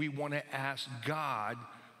then we want to ask God,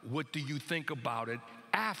 what do you think about it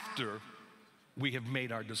after we have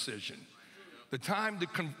made our decision? The time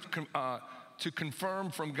to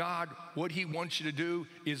confirm from God what he wants you to do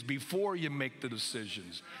is before you make the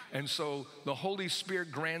decisions. And so the Holy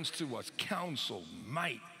Spirit grants to us counsel,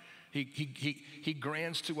 might. He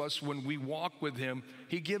grants to us when we walk with him,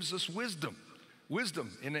 he gives us wisdom.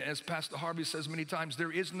 Wisdom, and as Pastor Harvey says many times,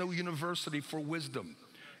 there is no university for wisdom.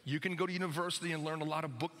 You can go to university and learn a lot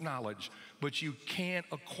of book knowledge, but you can't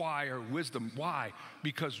acquire wisdom. Why?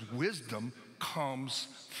 Because wisdom comes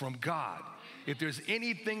from God. If there's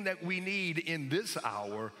anything that we need in this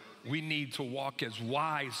hour, we need to walk as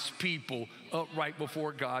wise people upright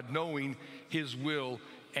before God, knowing his will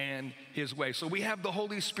and his way. So we have the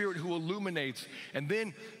Holy Spirit who illuminates. And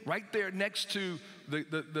then right there next to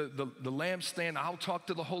the lampstand, I'll talk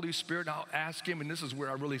to the Holy Spirit, I'll ask him, and this is where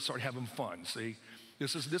I really start having fun, see?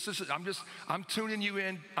 I'm tuning you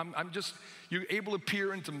in. You're able to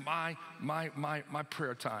peer into my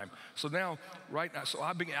prayer time. So now, right now,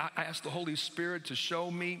 I ask the Holy Spirit to show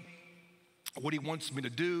me what he wants me to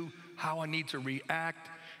do, how I need to react,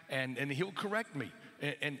 and he'll correct me.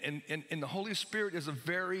 And the Holy Spirit is a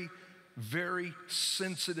very, very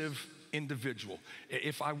sensitive individual.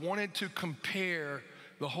 If I wanted to compare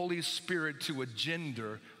the Holy Spirit to a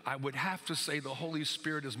gender, I would have to say the Holy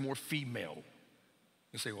Spirit is more female.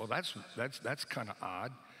 You say, well, that's kind of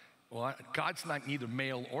odd. Well, God's not neither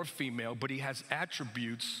male or female, but he has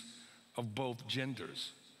attributes of both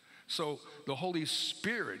genders. So the Holy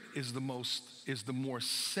Spirit is the more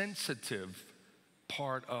sensitive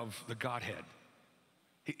part of the Godhead.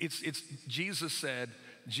 Jesus said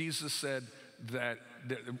that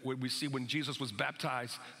we see when Jesus was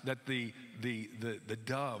baptized that the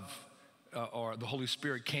dove or the Holy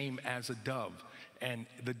Spirit came as a dove. And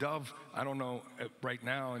the dove, I don't know right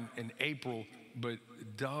now in April, but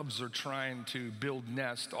doves are trying to build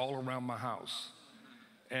nests all around my house.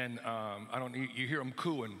 And you hear them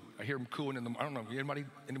cooing. I hear them cooing I don't know,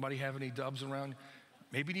 anybody have any doves around?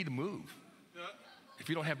 Maybe you need to move. If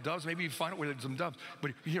you don't have doves, maybe you find out where there's some doves.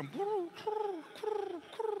 But you hear them.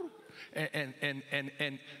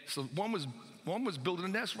 And so one was building a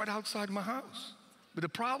nest right outside my house. But the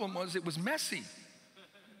problem was it was messy.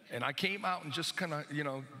 And I came out and just kind of,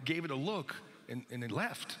 gave it a look and it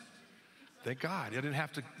left. Thank God. I didn't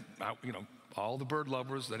have to, all the bird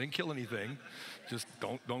lovers, they didn't kill anything. Just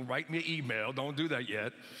don't write me an email. Don't do that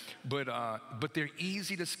yet. But they're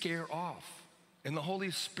easy to scare off. And the Holy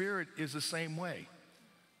Spirit is the same way.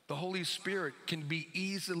 The Holy Spirit can be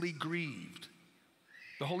easily grieved.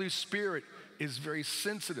 The Holy Spirit is very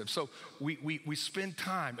sensitive. So we spend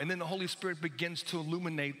time, and then the Holy Spirit begins to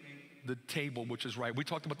illuminate the table, which is right. We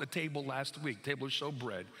talked about the table last week, table of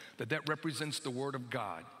showbread, that represents the Word of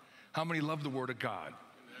God. How many love the Word of God?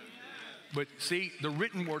 But see, the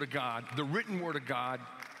written Word of God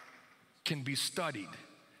can be studied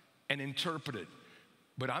and interpreted.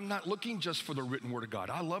 But I'm not looking just for the written Word of God.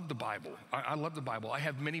 I love the Bible. I love the Bible. I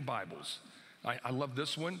have many Bibles. I love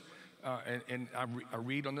this one, and I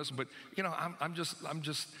read on this. But I'm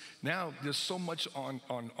just now. There's so much on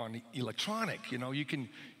electronic. You can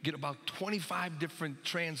get about 25 different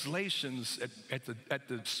translations at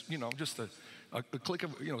the just a click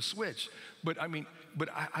of switch. But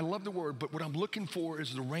I love the Word. But what I'm looking for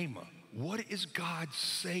is the Rhema. What is God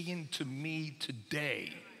saying to me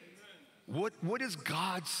today? What is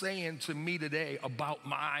God saying to me today about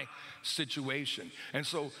my situation? And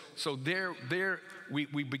so there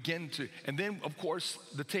we begin to, and then of course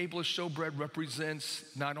the table of showbread represents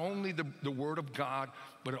not only the Word of God,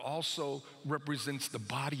 but it also represents the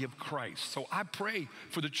body of Christ. So I pray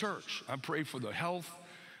for the church. I pray for the health.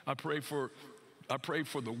 I pray for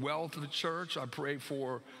the wealth of the church. I pray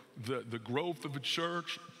for the growth of the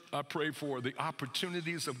church. I pray for the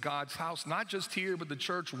opportunities of God's house, not just here, but the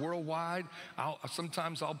church worldwide.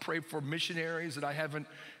 Sometimes I'll pray for missionaries that I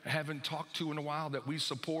haven't talked to in a while that we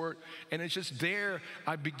support. And it's just there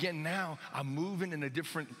I begin now. I'm moving in a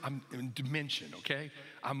different dimension, okay?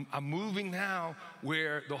 I'm moving now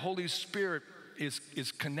where the Holy Spirit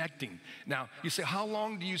is connecting. Now, you say, how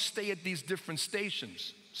long do you stay at these different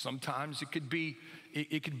stations? Sometimes it could be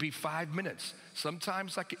 5 minutes.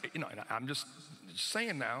 Sometimes I'm just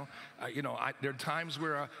saying now, there are times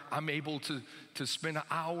where I'm able to spend an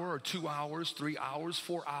hour or 2 hours, 3 hours,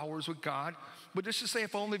 4 hours with God. But let's just say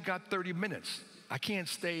if I only got 30 minutes, I can't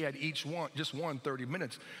stay at each one, just 30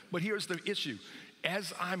 minutes. But here's the issue.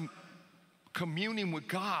 As I'm communing with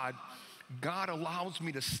God, God allows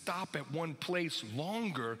me to stop at one place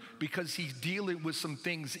longer because he's dealing with some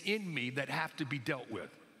things in me that have to be dealt with.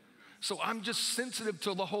 So I'm just sensitive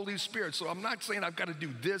to the Holy Spirit. So I'm not saying I've got to do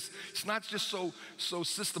this. It's not just so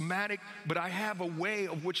systematic, but I have a way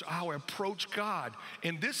of which I'll approach God.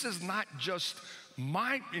 And this is not just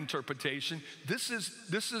my interpretation. This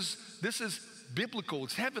is biblical.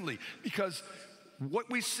 It's heavenly, because what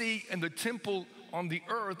we see in the temple on the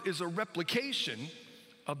earth is a replication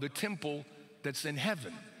of the temple that's in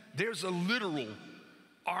heaven. There's a literal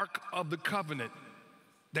Ark of the Covenant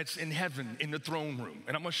that's in heaven in the throne room.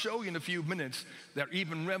 And I'm going to show you in a few minutes that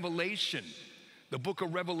even Revelation, the book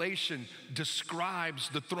of Revelation, describes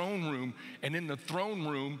the throne room. And in the throne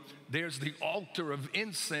room, there's the altar of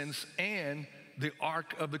incense and the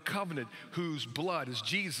Ark of the Covenant, whose blood is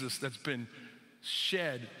Jesus that's been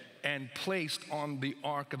shed and placed on the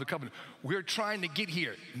Ark of the Covenant. We're trying to get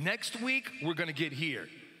here. Next week, we're going to get here,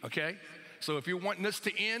 okay? So if you're wanting this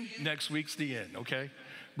to end, next week's the end, okay?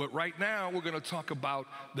 But right now, we're going to talk about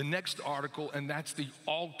the next article, and that's the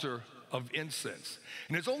altar of incense.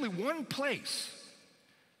 And there's only one place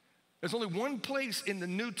in the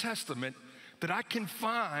New Testament that I can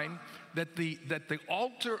find that the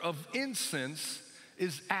altar of incense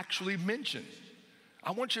is actually mentioned.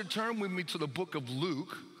 I want you to turn with me to the book of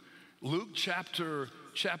Luke, Luke chapter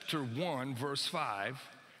 1, verse 5,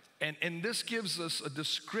 and this gives us a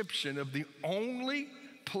description of the only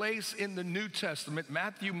place in the New Testament,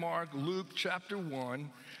 Matthew, Mark, Luke chapter 1,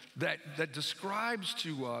 that describes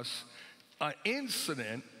to us an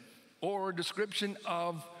incident or a description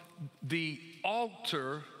of the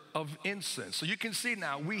altar of incense. So you can see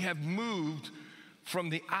now we have moved from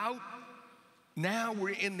the out, now we're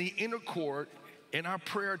in the inner court in our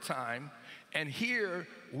prayer time, and here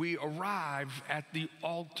we arrive at the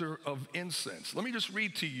altar of incense. Let me just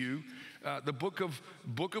read to you the book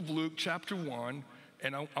of Luke chapter 1,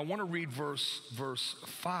 and I want to read verse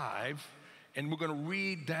 5, and we're going to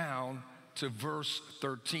read down to verse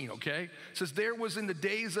 13, okay? It says, there was in the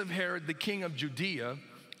days of Herod the king of Judea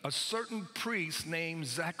a certain priest named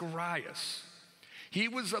Zacharias. He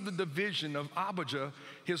was of the division of Abijah.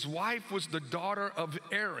 His wife was the daughter of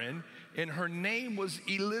Aaron, and her name was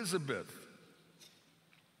Elizabeth.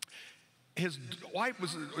 His wife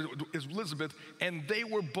was Elizabeth, and they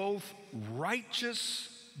were both righteous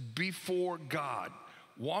before God,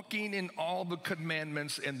 walking in all the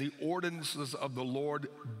commandments and the ordinances of the Lord,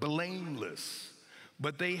 blameless.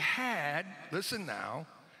 But they had, listen now,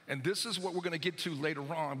 and this is what we're going to get to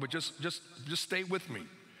later on, but just stay with me.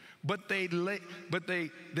 But they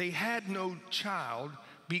had no child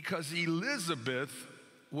because Elizabeth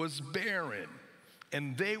was barren,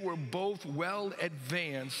 and they were both well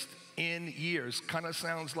advanced in years. Kind of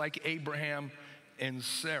sounds like Abraham and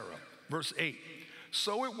Sarah. Verse 8.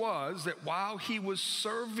 So it was that while he was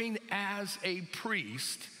serving as a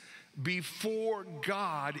priest before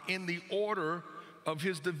God in the order of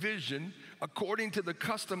his division, according to the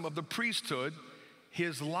custom of the priesthood,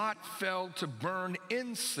 his lot fell to burn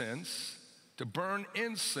incense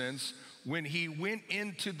when he went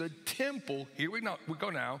into the temple. Here we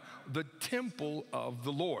go now, the temple of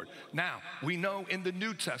the Lord. Now, we know in the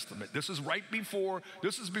New Testament, this is before,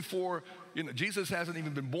 Jesus hasn't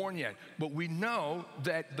even been born yet, but we know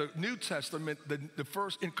that the New Testament, the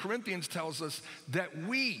first in Corinthians tells us that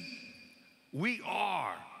we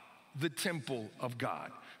are the temple of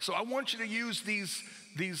God. So I want you to use these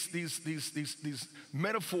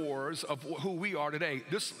metaphors of who we are today.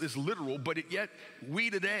 This is literal, but yet we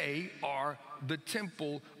today are the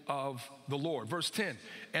temple of the Lord. Verse 10,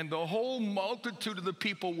 and the whole multitude of the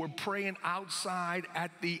people were praying outside at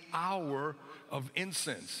the hour of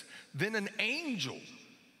incense. Then an angel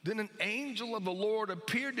of the Lord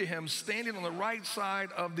appeared to him standing on the right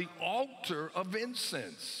side of the altar of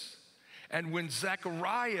incense. And when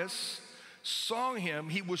Zacharias saw him,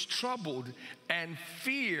 he was troubled, and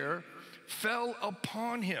fear fell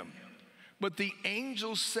upon him. But the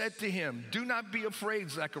angel said to him, do not be afraid,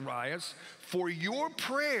 Zacharias, for your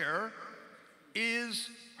prayer is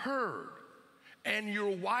heard, and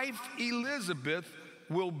your wife Elizabeth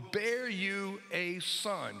will bear you a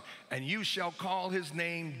son, and you shall call his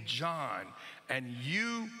name John. And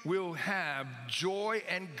you will have joy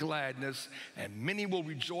and gladness, and many will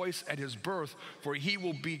rejoice at his birth, for he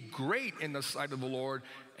will be great in the sight of the Lord,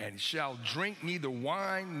 and shall drink neither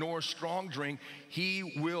wine nor strong drink.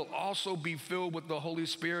 He will also be filled with the Holy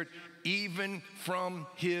Spirit, even from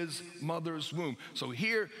his mother's womb. So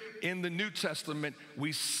here in the New Testament,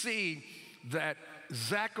 we see that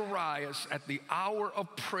Zacharias at the hour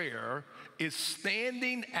of prayer is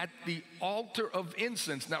standing at the altar of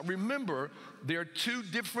incense. Now remember, there are two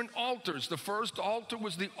different altars. The first altar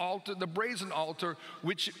was the altar, the brazen altar,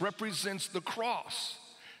 which represents the cross.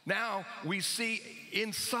 Now we see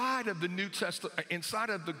inside of the New Testament, inside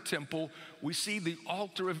of the temple, we see the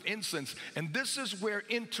altar of incense. And this is where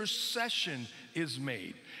intercession is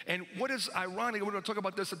made. And what is ironic, and we're going to talk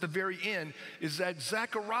about this at the very end, is that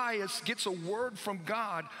Zacharias gets a word from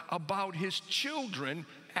God about his children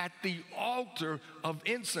at the altar of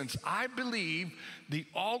incense. I believe the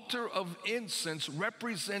altar of incense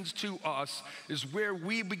represents to us is where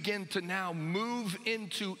we begin to now move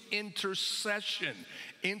into intercession.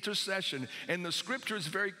 Intercession. And the scripture is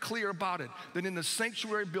very clear about it, that in the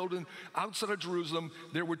sanctuary building outside of Jerusalem,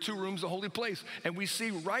 there were two rooms, the holy place. And we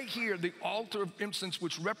see right here the altar of incense,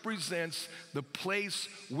 which represents the place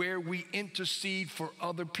where we intercede for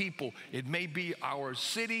other people. It may be our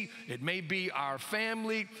city, it may be our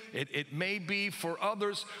family, it may be for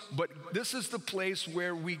others, but this is the place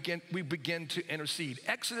where we begin to intercede.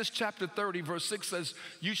 Exodus chapter 30, verse 6 says,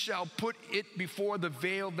 you shall put it before the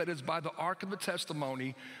veil that is by the ark of the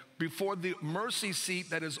testimony, before the mercy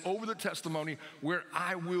seat that is over the testimony, where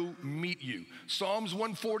I will meet you. Psalms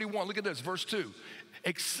 141, look at this, verse 2.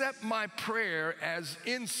 Accept my prayer as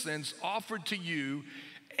incense offered to you,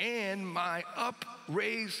 and my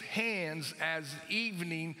upraised hands as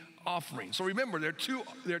evening offering. So remember, there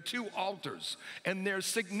are two altars, and they're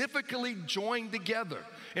significantly joined together.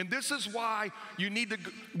 And this is why we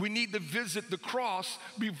need to visit the cross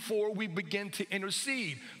before we begin to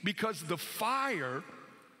intercede, because the fire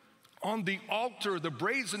on the altar, the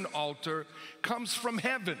brazen altar, comes from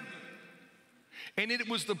heaven. And it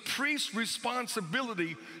was the priest's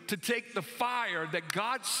responsibility to take the fire that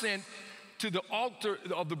God sent to the altar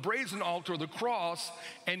of the brazen altar, the cross,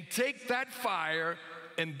 and take that fire,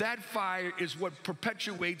 and that fire is what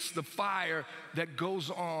perpetuates the fire that goes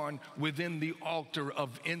on within the altar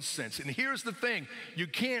of incense. And here's the thing, you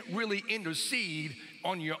can't really intercede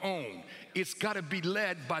on your own. It's got to be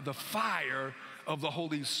led by the fire of the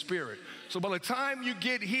Holy Spirit. So by the time you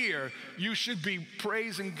get here, you should be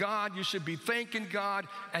praising God, you should be thanking God,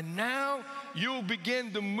 and now you'll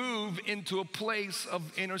begin to move into a place of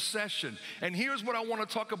intercession. And here's what I want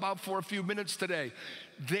to talk about for a few minutes today.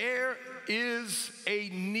 There is a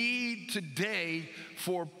need today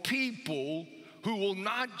for people who will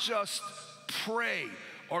not just pray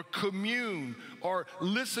or commune or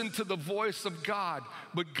listen to the voice of God,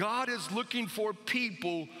 but God is looking for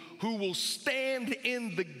people who will stand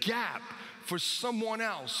in the gap for someone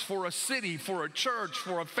else, for a city, for a church,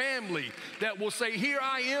 for a family, that will say, here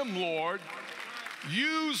I am, Lord,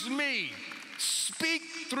 use me, speak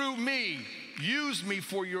through me, use me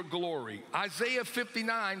for your glory. Isaiah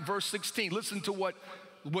 59, verse 16, listen to what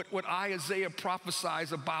Isaiah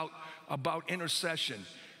prophesies about intercession.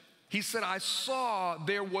 He said, I saw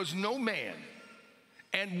there was no man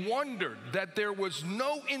and wondered that there was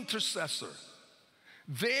no intercessor.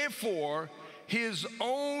 Therefore, his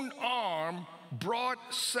own arm brought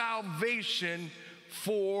salvation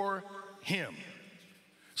for him.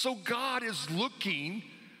 So God is looking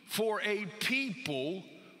for a people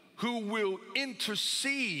who will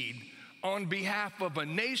intercede on behalf of a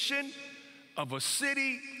nation, of a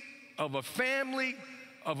city, of a family,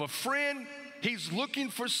 of a friend. He's looking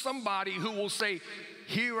for somebody who will say,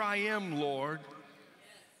 here I am, Lord.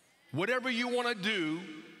 Whatever you want to do,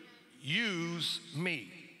 use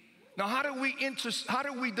me. Now, how do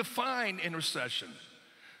we define intercession?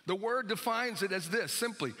 The word defines it as this,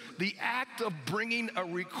 simply, the act of bringing a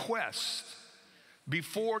request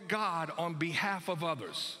before God on behalf of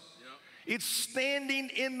others. It's standing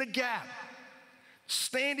in the gap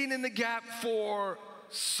for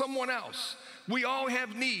someone else. We all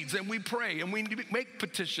have needs, and we pray, and we make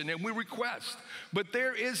petition, and we request. But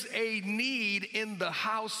there is a need in the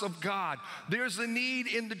house of God. There's a need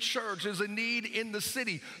in the church. There's a need in the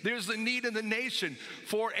city. There's a need in the nation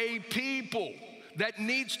for a people that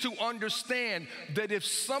needs to understand that if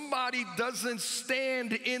somebody doesn't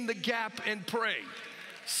stand in the gap and pray,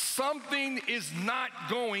 something is not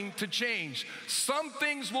going to change. Some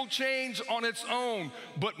things will change on its own,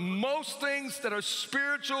 but most things that are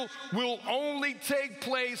spiritual will only take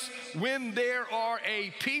place when there are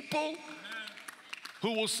a people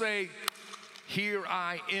who will say, here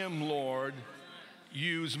I am, Lord,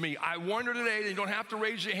 use me. I wonder today, and you don't have to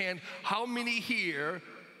raise your hand, how many here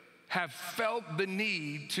have felt the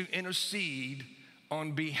need to intercede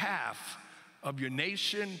on behalf of your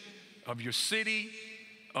nation, of your city,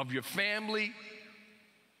 of your family,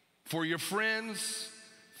 for your friends,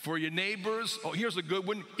 for your neighbors. Oh, here's a good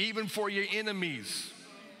one, even for your enemies.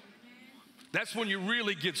 That's when you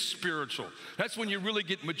really get spiritual. That's when you really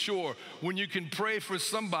get mature, when you can pray for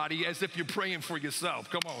somebody as if you're praying for yourself.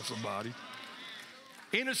 Come on, somebody.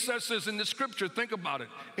 Intercessors in the scripture, think about it.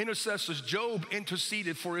 Intercessors, Job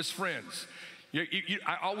interceded for his friends.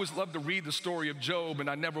 I always love to read the story of Job, and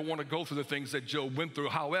I never want to go through the things that Job went through.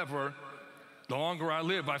 However, the longer I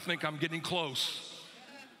live, I think I'm getting close.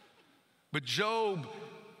 But Job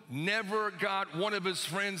never got one of his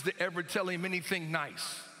friends to ever tell him anything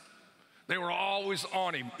nice. They were always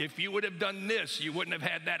on him. If you would have done this, you wouldn't have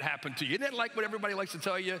had that happen to you. Isn't that like what everybody likes to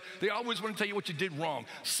tell you? They always want to tell you what you did wrong.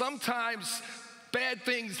 Sometimes bad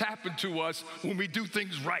things happen to us when we do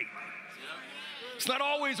things right. It's not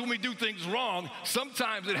always when we do things wrong.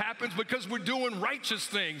 Sometimes it happens because we're doing righteous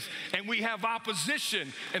things and we have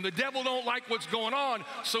opposition and the devil don't like what's going on,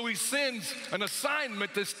 so he sends an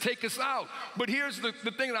assignment to take us out. But here's the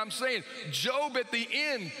thing that I'm saying. Job at the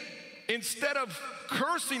end, instead of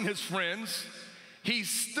cursing his friends, he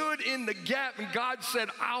stood in the gap and God said,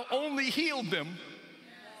 I'll only heal them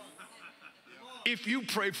if you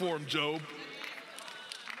pray for them, Job.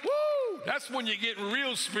 Woo! That's when you get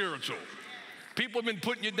real spiritual. People have been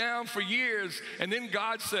putting you down for years, and then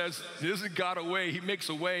God says, isn't God a way? He makes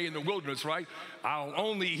a way in the wilderness, right? I'll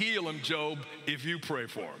only heal him, Job, if you pray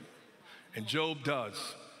for him. And Job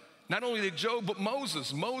does. Not only did Job, but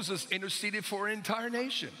Moses. Moses interceded for an entire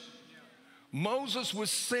nation. Moses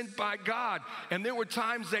was sent by God, and there were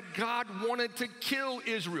times that God wanted to kill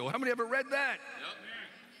Israel. How many ever read that? Yep.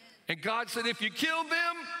 And God said, if you kill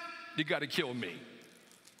them, you got to kill me.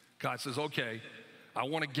 God says, okay, I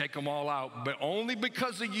want to get them all out, but only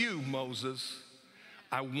because of you, Moses,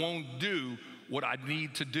 I won't do what I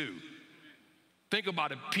need to do. Think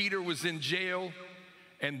about it. Peter was in jail,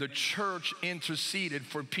 and the church interceded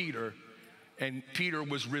for Peter, and Peter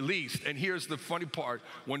was released. And here's the funny part.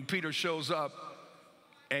 When Peter shows up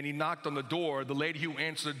and he knocked on the door, the lady who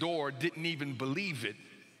answered the door didn't even believe it,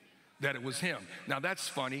 that it was him. Now that's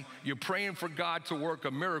funny. You're praying for God to work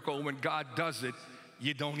a miracle. When God does it,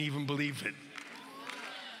 you don't even believe it.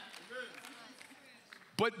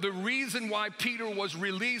 But the reason why Peter was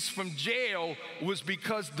released from jail was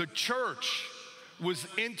because the church was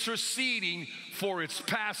interceding for its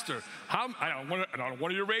pastor. I don't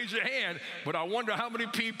want you to raise your hand, but I wonder how many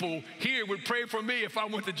people here would pray for me if I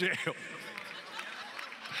went to jail.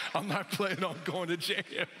 I'm not planning on going to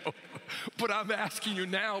jail, but I'm asking you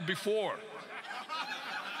now before.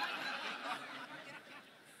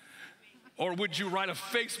 Or would you write a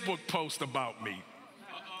Facebook post about me?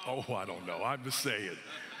 Oh, I don't know. I'm just saying.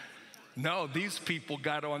 No, these people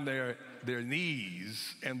got on their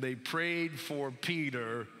knees and they prayed for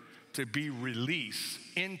Peter to be released.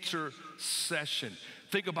 Intercession.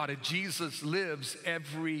 Think about it. Jesus lives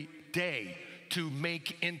every day to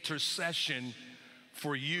make intercession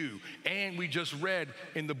for you. And we just read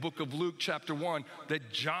in the book of Luke chapter 1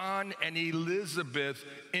 that John and Elizabeth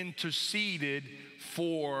interceded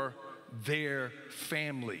for their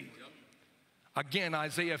family. Again,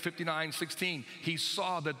 Isaiah 59:16, he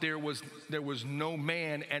saw that there was no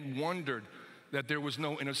man and wondered that there was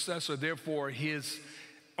no intercessor. Therefore, his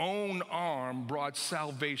own arm brought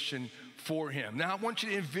salvation for him. Now, I want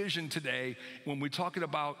you to envision today when we're talking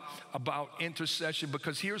about intercession,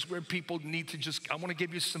 because here's where people need to I want to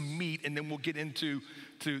give you some meat, and then we'll get into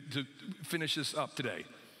to finish this up today.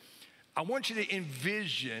 I want you to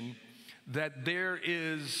envision that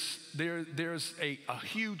there's a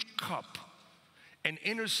huge cup. An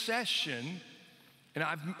intercession, and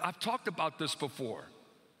I've talked about this before,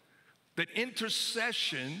 that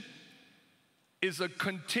intercession is a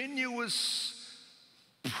continuous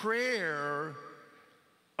prayer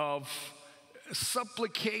of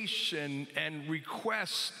supplication and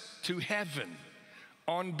request to heaven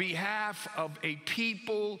on behalf of a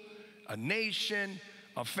people, a nation,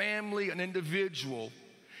 a family, an individual.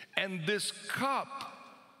 And this cup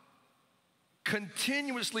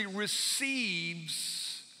continuously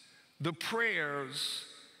receives the prayers,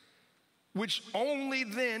 which only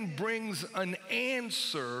then brings an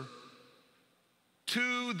answer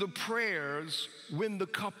to the prayers when the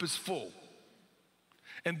cup is full.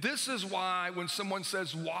 And this is why when someone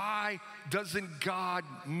says, why doesn't God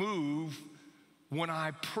move when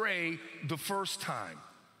I pray the first time?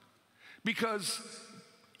 Because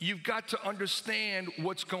you've got to understand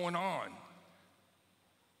what's going on.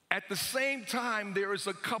 At the same time, there is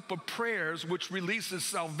a cup of prayers which releases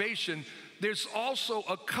salvation. There's also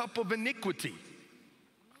a cup of iniquity.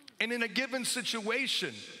 And in a given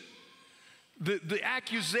situation, the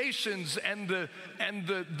accusations and the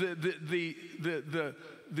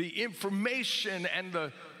information and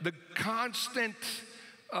the constant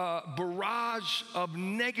barrage of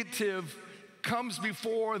negative comes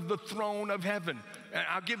before the throne of heaven. And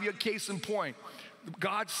I'll give you a case in point.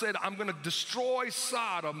 God said, I'm going to destroy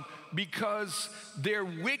Sodom because their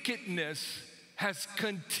wickedness has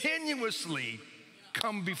continuously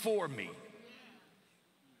come before me.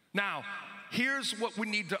 Now, here's what we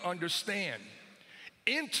need to understand.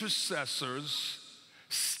 Intercessors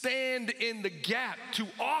stand in the gap to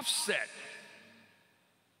offset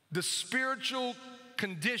the spiritual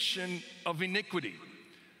condition of iniquity.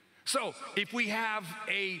 So, if we have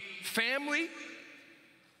a family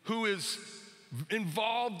who is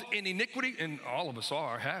involved in iniquity, and all of us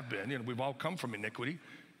have been, we've all come from iniquity,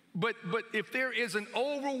 but if there is an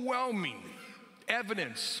overwhelming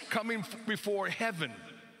evidence coming before heaven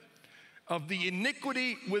of the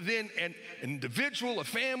iniquity within an individual, a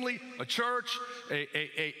family, a church,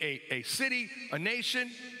 a city, a nation,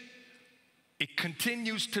 it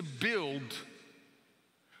continues to build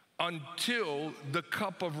until the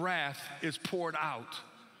cup of wrath is poured out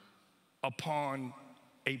upon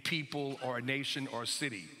a people or a nation or a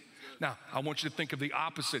city. Now, I want you to think of the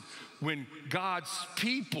opposite. When God's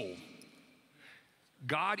people,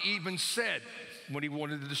 God even said when he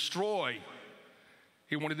wanted to destroy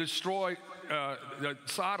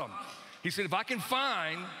Sodom, he said, if I can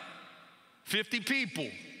find 50 people,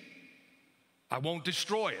 I won't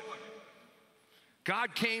destroy it.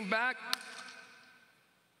 God came back.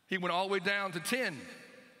 He went all the way down to 10.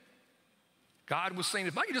 God was saying,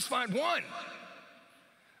 if I can just find one,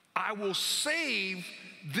 I will save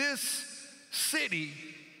this city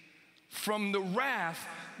from the wrath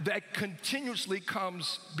that continuously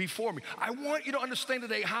comes before me. I want you to understand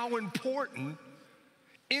today how important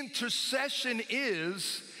intercession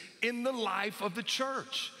is in the life of the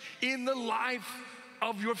church, in the life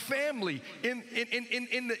of your family, in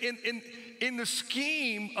the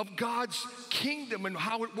scheme of God's kingdom and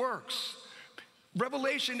how it works.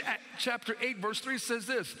 Revelation chapter 8 verse 3 says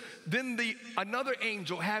this, then another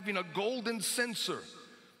angel having a golden censer,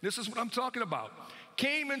 this is what I'm talking about,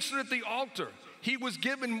 came and stood at the altar. He was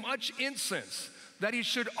given much incense, that he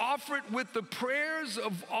should offer it with the prayers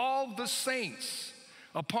of all the saints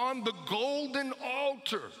upon the golden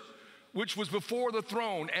altar, which was before the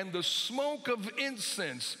throne, and the smoke of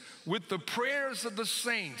incense with the prayers of the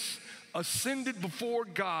saints ascended before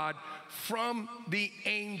God from the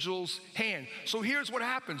angel's hand. So here's what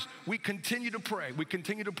happens. We continue to pray. We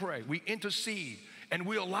continue to pray. We intercede, and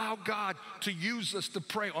we allow God to use us to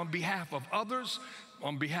pray on behalf of others,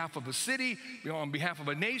 on behalf of a city, on behalf of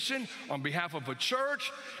a nation, on behalf of a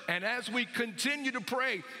church. And as we continue to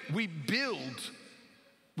pray, we build,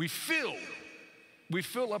 we fill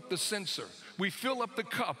up the censer, we fill up the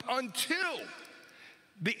cup until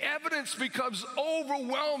the evidence becomes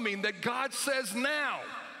overwhelming that God says, now,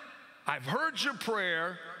 I've heard your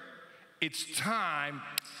prayer, it's time,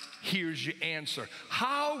 here's your answer.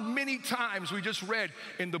 How many times, we just read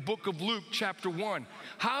in the book of Luke chapter 1,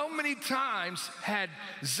 how many times had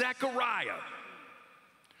Zechariah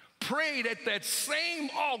prayed at that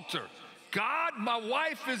same altar, God, my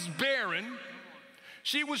wife is barren.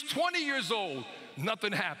 She was 20 years old,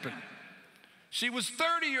 nothing happened. She was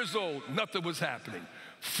 30 years old, nothing was happening.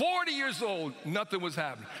 40 years old, nothing was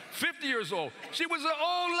happening. 50 years old, she was an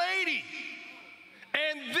old lady.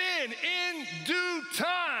 And then in due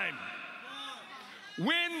time,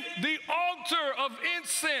 when the altar of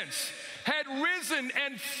incense had risen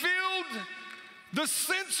and filled the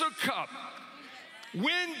censer cup,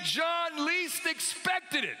 when John least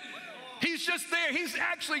expected it, he's just there. He's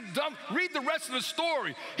actually done. Read the rest of the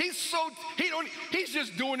story. He's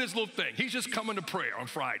just doing his little thing. He's just coming to prayer on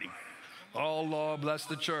Friday. Oh, Lord, bless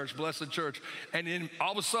the church, bless the church. And then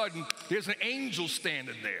all of a sudden, there's an angel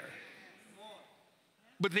standing there.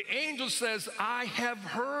 But the angel says, I have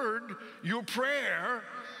heard your prayer.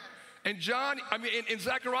 And and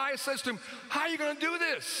Zechariah says to him, how are you going to do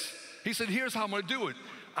this? He said, here's how I'm going to do it.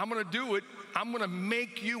 I'm going to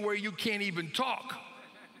make you where you can't even talk.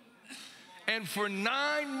 And for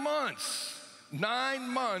 9 months,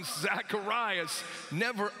 Zacharias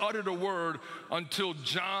never uttered a word until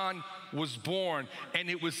John was born. And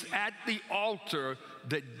it was at the altar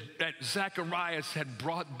that Zacharias had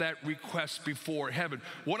brought that request before heaven.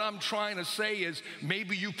 What I'm trying to say is,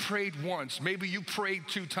 maybe you prayed once, maybe you prayed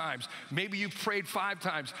 2 times, maybe you prayed 5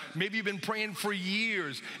 times, maybe you've been praying for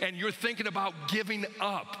years and you're thinking about giving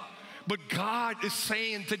up. But God is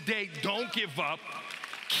saying today, don't give up.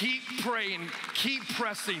 Keep praying, keep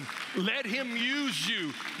pressing. Let him use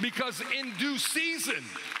you, because in due season,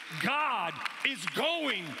 God is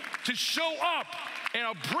going to show up and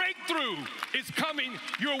a breakthrough is coming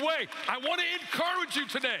your way. I want to encourage you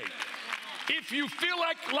today. If you feel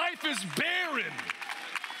like life is barren,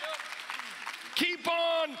 keep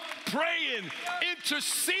on praying,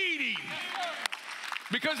 interceding,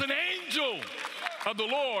 because an angel of the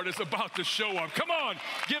Lord is about to show up. Come on,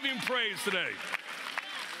 give him praise today.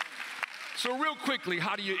 So real quickly,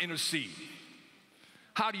 how do you intercede?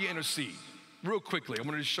 How do you intercede? Real quickly, I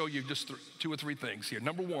wanted to show you just 2 or 3 things here.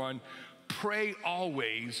 Number 1, pray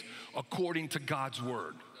always according to God's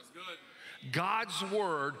word. That's good. God's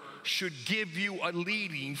word should give you a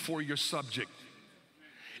leading for your subject.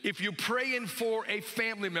 If you're praying for a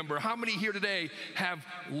family member, how many here today have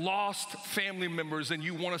lost family members and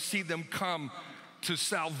you want to see them come to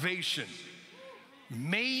salvation?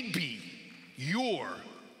 Maybe you are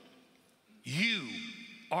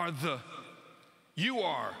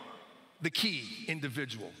the key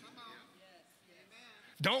individual.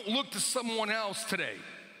 Don't look to someone else today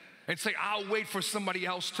and say, I'll wait for somebody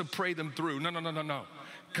else to pray them through. No.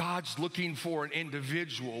 God's looking for an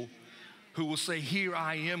individual who will say, here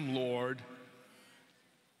I am, Lord,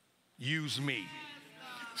 use me.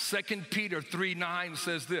 2 Peter 3:9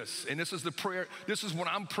 says this, and this is the prayer, this is what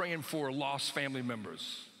I'm praying for lost family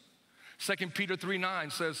members. 2 Peter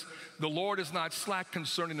 3:9 says, the Lord is not slack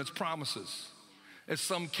concerning his promises, as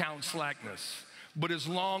some count slackness, but is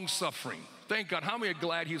long-suffering. Thank God. How many are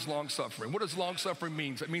glad he's long-suffering? What does long-suffering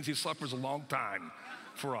mean? It means he suffers a long time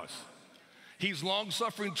for us. He's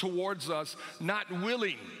long-suffering towards us, not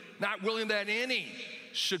willing that any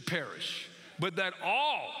should perish, but that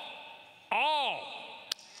all,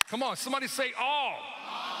 come on, somebody say all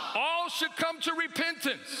should come to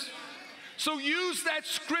repentance. So use that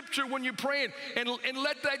scripture when you're praying and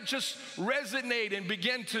let that just resonate and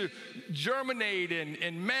begin to germinate and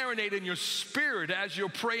marinate in your spirit as you're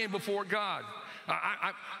praying before God.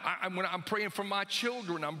 When I'm praying for my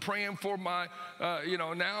children, I'm praying for my,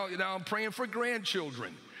 now I'm praying for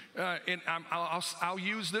grandchildren. And I'll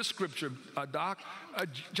use this scripture, Doc,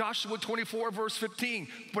 Joshua 24, verse 15.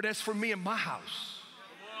 But as for me and my house.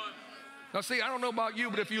 Now, see, I don't know about you,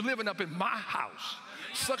 but if you're living up in my house,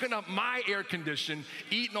 sucking up my air condition,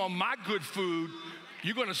 eating on my good food,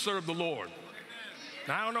 you're going to serve the Lord.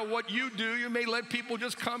 Now, I don't know what you do. You may let people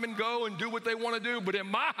just come and go and do what they want to do, but in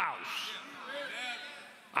my house,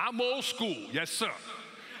 I'm old school. Yes, sir.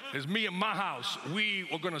 It's me and my house. We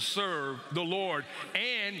are going to serve the Lord,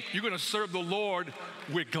 and you're going to serve the Lord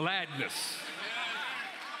with gladness.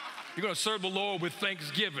 You're going to serve the Lord with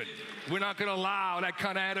thanksgiving. We're not going to allow that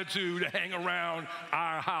kind of attitude to hang around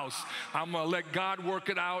our house. I'm going to let God work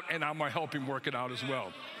it out, and I'm going to help him work it out as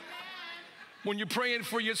well. When you're praying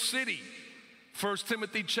for your city, 1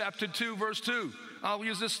 Timothy chapter 2, verse 2, I'll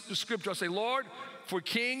use this scripture. I'll say, Lord, for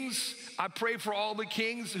kings, I pray for all the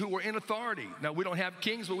kings who are in authority. Now, we don't have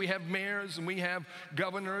kings, but we have mayors, and we have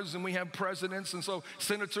governors, and we have presidents, and so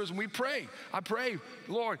senators, and we pray. I pray,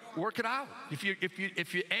 Lord, work it out. If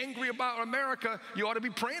you're angry about America, you ought to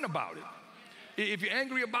be praying about it. If you're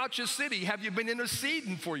angry about your city, have you been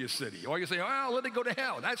interceding for your city? Or you say, oh, let it go to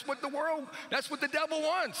hell. That's what the devil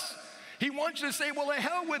wants. He wants you to say, well, the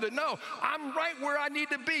hell with it. No, I'm right where I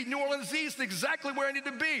need to be. New Orleans East, exactly where I need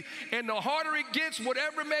to be. And the harder it gets,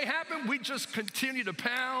 whatever may happen, we just continue to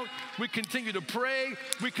pound. We continue to pray.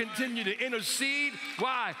 We continue to intercede.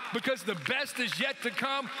 Why? Because the best is yet to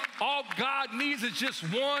come. All God needs is just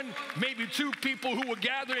one, maybe two people who will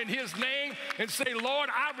gather in his name and say, Lord,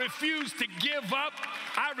 I refuse to give up.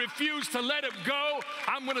 I refuse to let it go.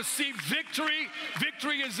 I'm going to see victory.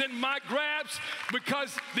 Victory is in my grasp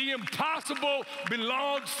because the impossible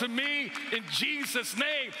belongs to me in Jesus'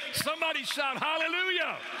 name. Somebody shout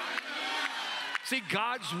hallelujah. See,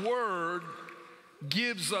 God's word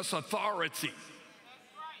gives us authority.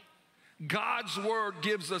 God's word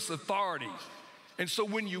gives us authority. And so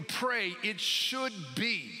when you pray, it should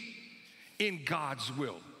be in God's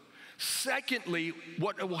will. Secondly,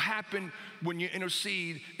 what will happen when you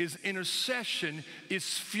intercede is intercession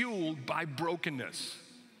is fueled by brokenness.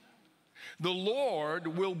 The Lord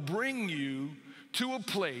will bring you to a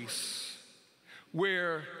place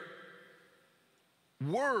where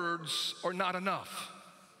words are not enough.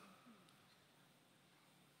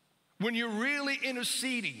 When you're really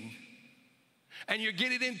interceding and you're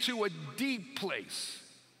getting into a deep place,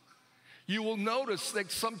 you will notice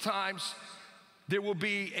that sometimes there will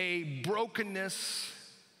be a brokenness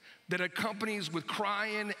that accompanies with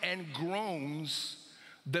crying and groans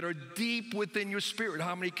that are deep within your spirit.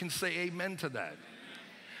 How many can say amen to that?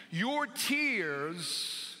 Your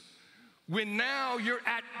tears, when now you're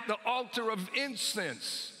at the altar of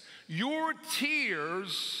incense, your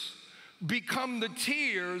tears become the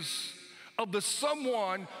tears of the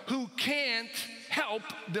someone who can't help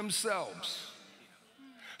themselves.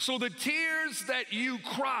 So the tears that you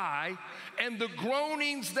cry and the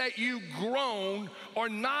groanings that you groan are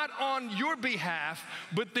not on your behalf,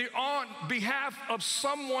 but they're on behalf of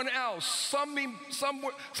someone else, some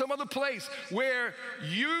other place where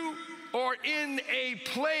you are in a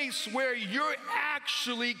place where you're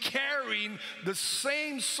actually carrying the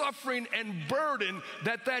same suffering and burden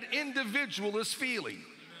that that individual is feeling.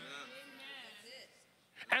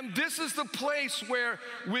 And this is the place where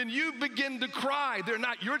when you begin to cry, they're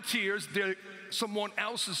not your tears, they're someone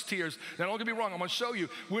else's tears. Now, don't get me wrong, I'm going to show you.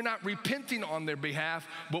 We're not repenting on their behalf,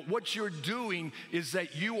 but what you're doing is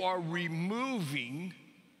that you are removing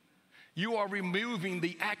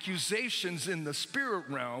the accusations in the spirit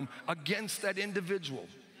realm against that individual.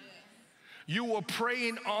 You are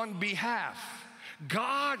praying on behalf.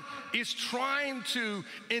 God is trying to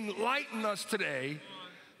enlighten us today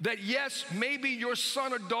that yes, maybe your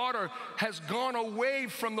son or daughter has gone away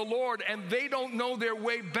from the Lord and they don't know their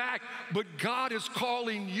way back, but God is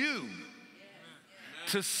calling you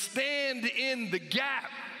to stand in the gap,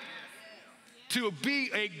 to be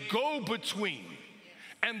a go-between.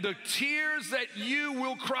 And the tears that you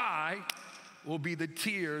will cry will be the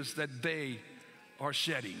tears that they are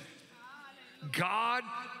shedding. God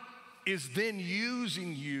is then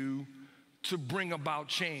using you to bring about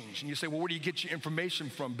change. And you say, well, where do you get your information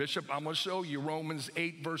from, Bishop? I'm going to show you Romans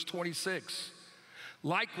 8, verse 26.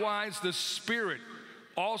 Likewise, the Spirit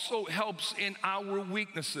also helps in our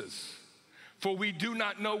weaknesses. For we do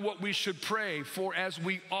not know what we should pray for as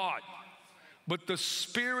we ought. But the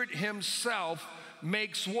Spirit himself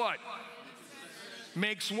makes what?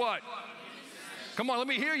 Makes what? Come on, let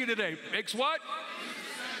me hear you today. Makes what?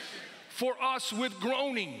 For us with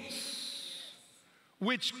groanings,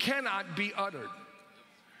 which cannot be uttered.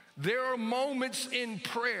 There are moments in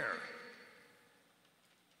prayer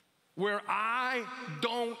where I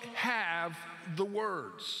don't have the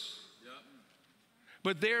words.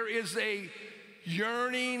 But there is a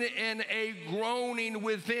yearning and a groaning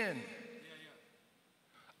within.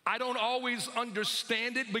 I don't always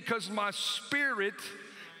understand it because my spirit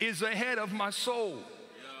is ahead of my soul.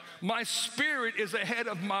 My spirit is ahead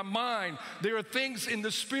of my mind. There are things in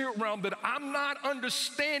the spirit realm that I'm not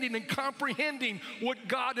understanding and comprehending what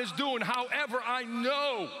God is doing. However, I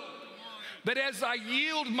know that as I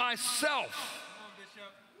yield myself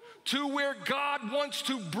to where God wants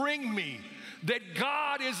to bring me, that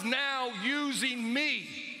God is now using me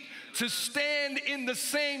to stand in the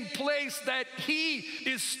same place that he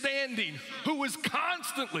is standing, who is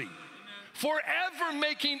constantly, forever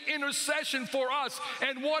making intercession for us.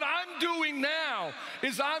 And what I'm doing now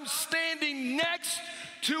is I'm standing next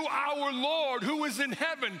to our Lord who is in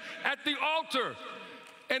heaven at the altar.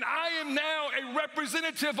 And I am now a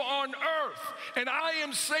representative on earth. And I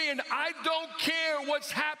am saying, I don't care what's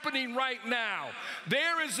happening right now.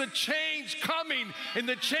 There is a change coming, and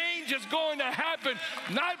the change is going to happen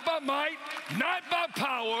not by might, not by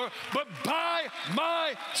power, but by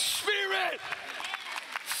my Spirit.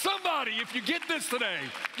 Somebody, if you get this today,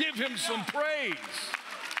 give him some praise.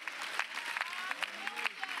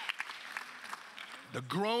 The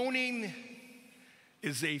groaning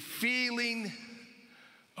is a feeling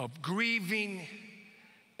of grieving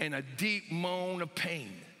and a deep moan of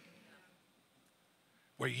pain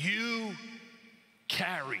where you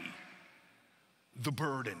carry the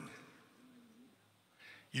burden.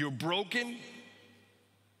 You're broken,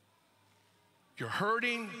 you're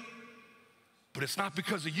hurting, but it's not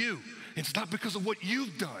because of you. It's not because of what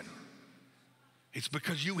you've done. It's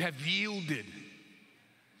because you have yielded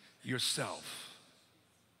yourself.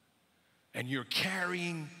 And you're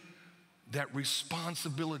carrying that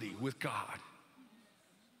responsibility with God.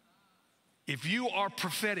 If you are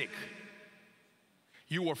prophetic,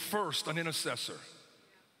 you are first an intercessor.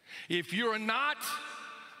 If you're not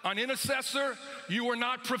an intercessor, you are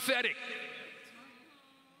not prophetic.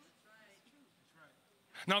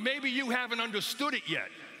 Now, maybe you haven't understood it yet,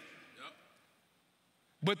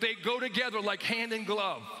 but they go together like hand in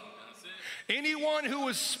glove. Anyone who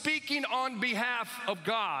is speaking on behalf of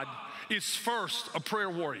God is first a prayer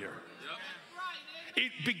warrior.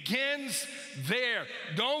 It begins there.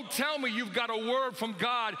 Don't tell me you've got a word from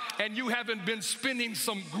God and you haven't been spending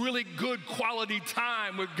some really good quality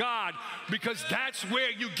time with God, because that's where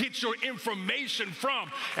you get your information from.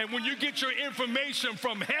 And when you get your information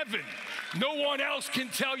from heaven, no one else can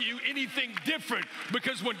tell you anything different,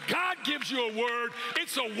 because when God gives you a word,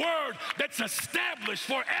 it's a word that's established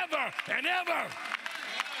forever and ever.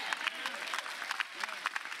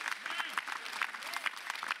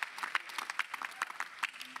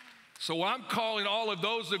 So I'm calling all of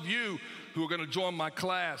those of you who are going to join my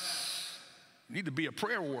class, you need to be a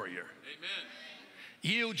prayer warrior. Amen.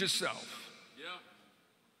 Yield yourself. Yeah.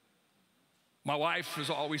 My wife has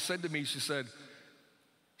always said to me, she said,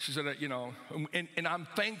 you know, and I'm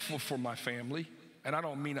thankful for my family. And I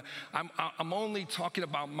don't mean, I'm only talking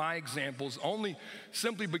about my examples, only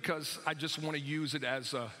simply because I just want to use it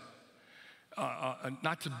as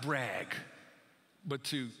not to brag, but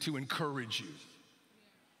to encourage you.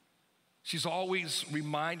 She's always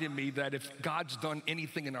reminded me that if God's done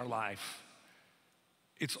anything in our life,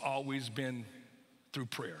 it's always been through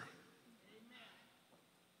prayer.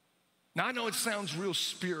 Now, I know it sounds real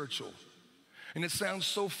spiritual, and it sounds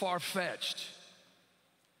so far-fetched,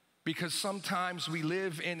 because sometimes we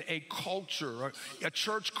live in a culture, a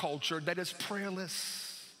church culture, that is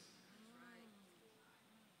prayerless.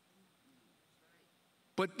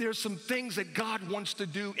 But there's some things that God wants to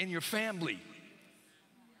do in your family.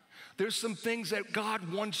 There's some things that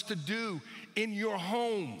God wants to do in your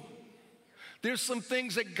home. There's some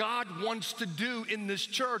things that God wants to do in this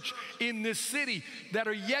church, in this city, that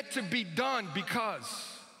are yet to be done, because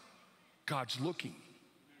God's looking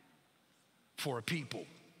for a people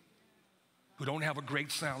who don't have a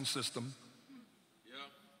great sound system.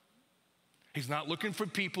 He's not looking for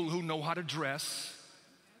people who know how to dress.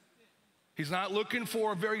 He's not looking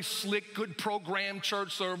for a very slick, good programmed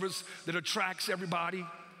church service that attracts everybody.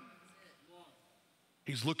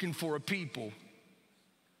 He's looking for a people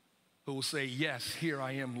who will say, yes, here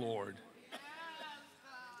I am, Lord.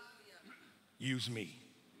 Use me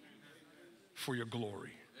for your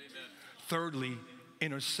glory. Amen. Thirdly,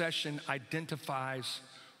 intercession identifies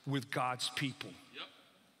with God's people. Yep.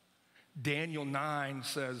 Daniel 9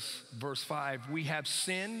 says, verse 5, we have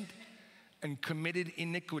sinned and committed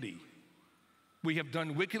iniquity. We have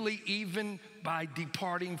done wickedly even by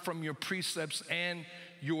departing from your precepts and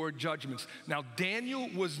your judgments. Now, Daniel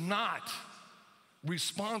was not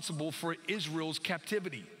responsible for Israel's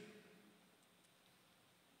captivity.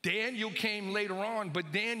 Daniel came later on,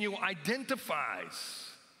 but Daniel identifies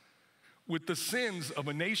with the sins of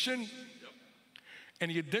a nation,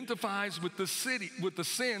 and he identifies with the city, with the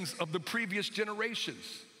sins of the previous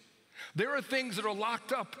generations. There are things that are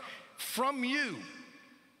locked up from you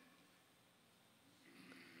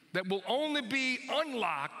that will only be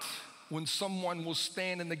unlocked when someone will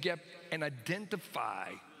stand in the gap and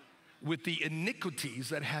identify with the iniquities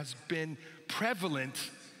that has been prevalent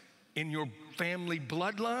in your family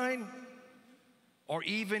bloodline or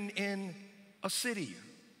even in a city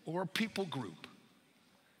or a people group.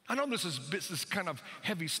 I know this is kind of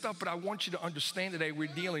heavy stuff, but I want you to understand today we're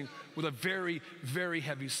dealing with a very, very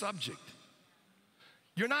heavy subject.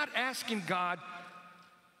 You're not asking God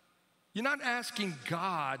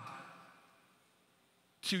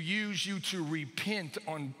to use you to repent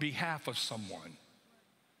on behalf of someone.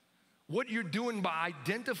 What you're doing by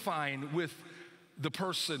identifying with the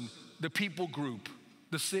person, the people group,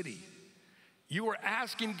 the city, you are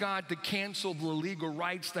asking God to cancel the legal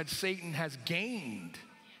rights that Satan has gained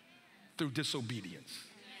through disobedience.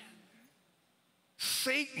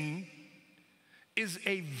 Satan is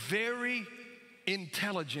a very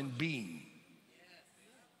intelligent being.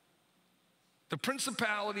 The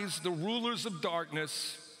principalities, the rulers of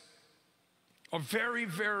darkness are very,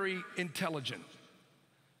 very intelligent.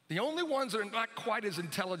 The only ones that are not quite as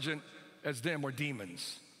intelligent as them are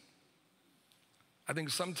demons. I think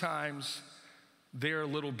sometimes they're a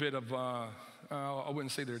little bit of, I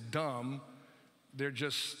wouldn't say they're dumb, they're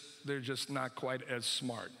just not quite as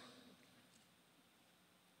smart.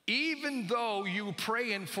 Even though you're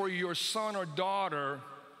praying for your son or daughter,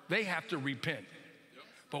 they have to repent.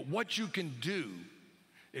 But what you can do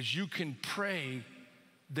is you can pray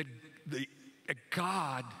that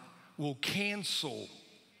God will cancel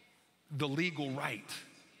the legal right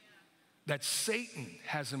that Satan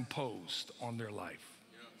has imposed on their life.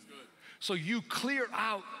 So you clear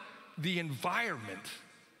out the environment,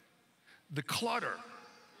 the clutter,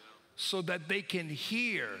 so that they can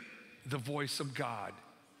hear the voice of God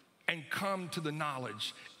and come to the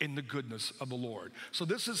knowledge in the goodness of the Lord. So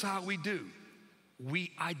this is how we do.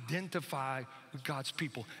 We identify with God's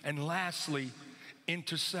people. And lastly,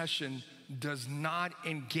 intercession does not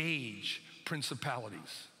engage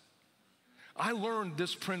principalities. I learned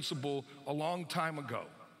this principle a long time ago.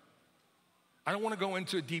 I don't want to go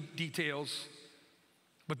into deep details,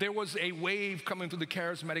 but there was a wave coming through the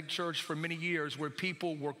charismatic church for many years where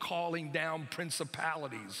people were calling down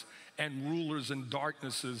principalities and rulers and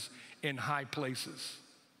darknesses in high places.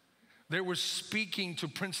 They were speaking to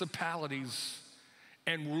principalities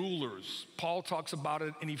and rulers. Paul talks about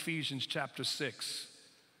it in Ephesians chapter 6.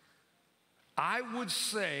 I would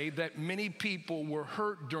say that many people were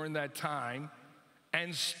hurt during that time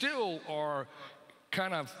and still are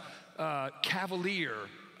kind of cavalier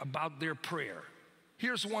about their prayer.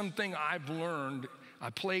 Here's one thing I've learned. I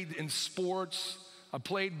played in sports, I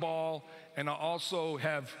played ball, and I also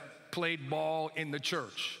have played ball in the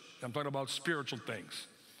church. I'm talking about spiritual things.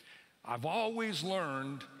 I've always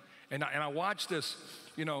learned, and I watch this,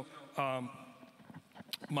 you know,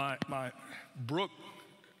 my Brooke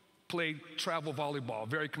played travel volleyball,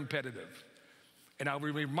 very competitive. And I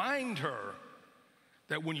would remind her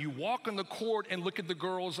that when you walk on the court and look at the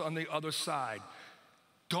girls on the other side,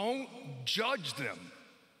 don't judge them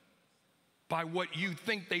by what you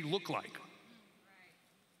think they look like.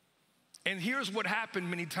 And here's what happened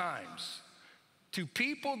many times. To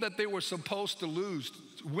people that they were supposed to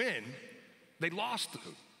win, they lost to.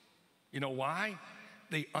 You know why?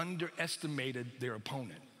 They underestimated their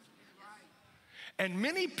opponent. And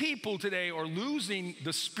many people today are losing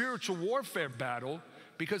the spiritual warfare battle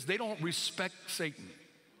because they don't respect Satan.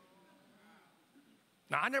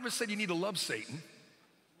 Now, I never said you need to love Satan.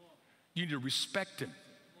 You need to respect him.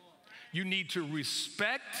 You need to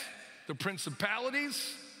respect the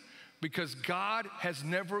principalities because God has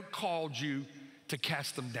never called you to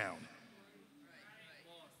cast them down.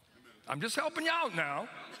 I'm just helping you out now.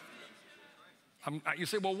 You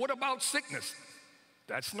say, well, what about sickness?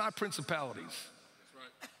 That's not principalities.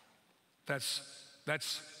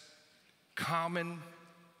 That's common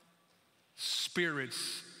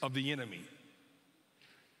spirits of the enemy.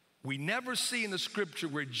 We never see in the scripture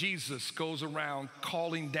where Jesus goes around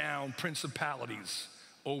calling down principalities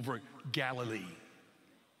over Galilee.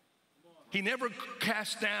 He never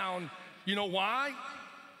cast down, you know why?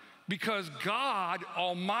 Because God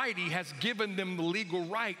Almighty has given them the legal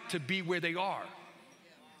right to be where they are.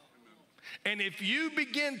 And if you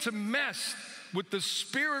begin to mess with the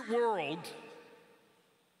spirit world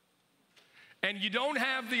and you don't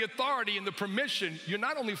have the authority and the permission, you're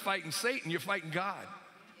not only fighting Satan, you're fighting God.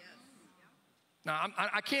 Now,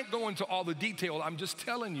 I can't go into all the detail. I'm just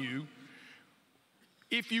telling you,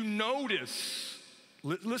 if you notice,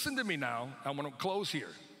 listen to me now. I want to close here.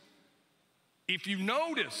 If you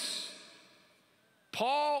notice,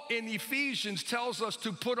 Paul in Ephesians tells us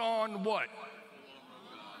to put on what?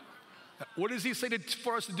 What does he say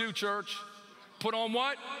for us to do, church? Put on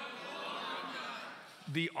what?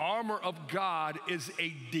 The armor of God is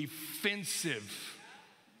a defensive.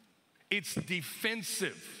 It's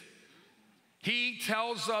defensive. He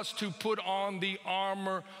tells us to put on the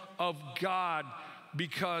armor of God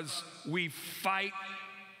because we fight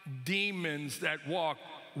demons that walk.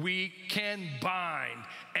 We can bind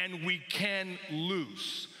and we can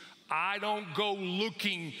loose. I don't go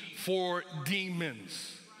looking for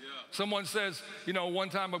demons. Someone says, you know, one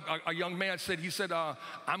time a young man said,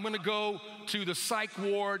 I'm going to go to the psych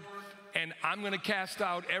ward and I'm going to cast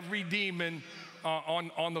out every demon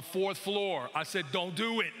on the 4th floor. I said, don't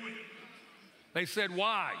do it. They said,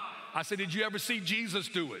 why? I said, did you ever see Jesus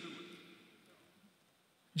do it?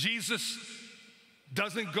 Jesus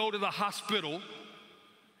doesn't go to the hospital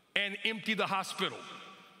and empty the hospital.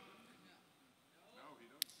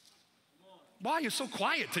 Why are you so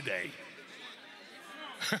quiet today?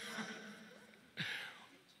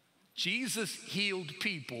 Jesus healed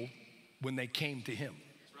people when they came to him.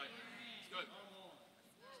 That's right. It's good.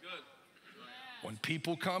 It's good. When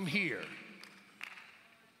people come here,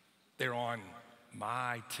 they're on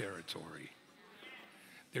my territory.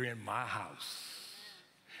 They're in my house.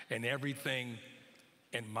 And everything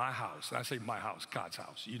in my house, and I say my house, God's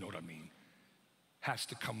house, you know what I mean, has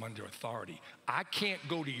to come under authority. I can't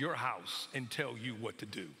go to your house and tell you what to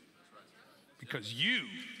do because you,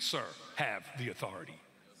 sir, have the authority.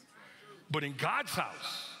 But in God's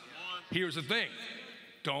house, here's the thing,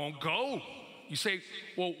 don't go. You say,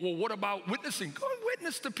 well, what about witnessing? Go and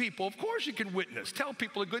witness to people. Of course you can witness. Tell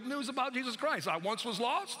people the good news about Jesus Christ. I once was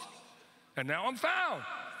lost, and now I'm found.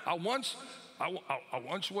 I once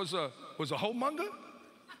was a homemonger,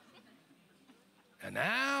 and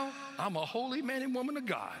now I'm a holy man and woman of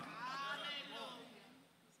God.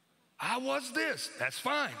 I was this. That's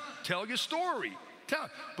fine. Tell your story.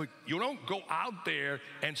 But you don't go out there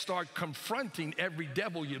and start confronting every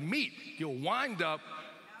devil you meet. You'll wind up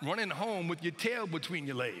running home with your tail between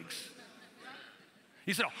your legs.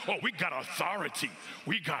 He said, oh, we got authority.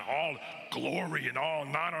 We got all glory and all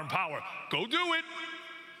honor and power. Go do it.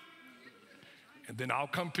 And then I'll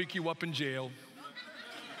come pick you up in jail.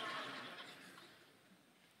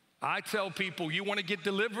 I tell people, you want to get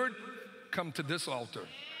delivered? Come to this altar.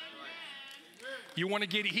 You want to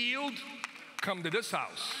get healed? Come to this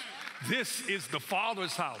house. This is the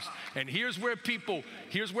Father's house. And here's where people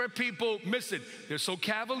miss it. They're so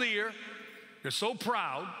cavalier. They're so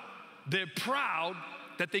proud. They're proud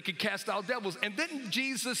that they could cast out devils. And didn't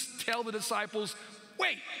Jesus tell the disciples,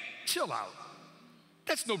 wait, chill out.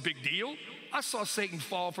 That's no big deal. I saw Satan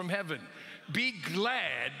fall from heaven. Be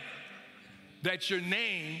glad that your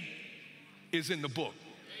name is in the book.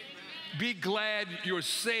 Be glad you're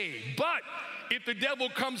saved. But if the devil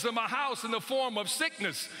comes to my house in the form of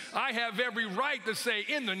sickness, I have every right to say,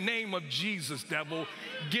 in the name of Jesus, devil,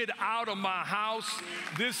 get out of my house.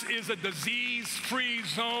 This is a disease-free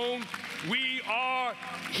zone. We are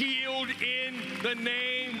healed in the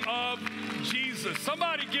name of Jesus.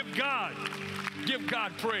 Somebody give God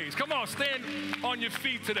praise. Come on, stand on your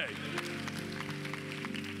feet today.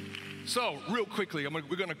 So, real quickly,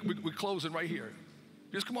 we're closing right here.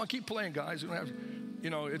 Just come on, keep playing, guys.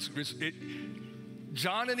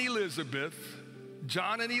 John and Elizabeth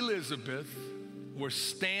were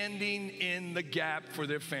standing in the gap for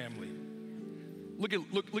their family. Look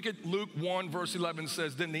at Luke 1, verse 11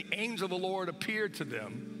 says, then the angel of the Lord appeared to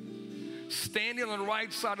them, standing on the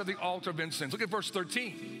right side of the altar of incense. Look at verse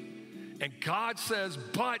 13. And God says,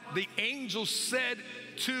 but the angel said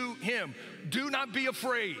to him, do not be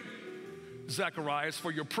afraid, Zacharias,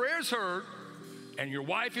 for your prayers heard, and your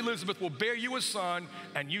wife Elizabeth will bear you a son,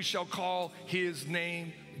 and you shall call his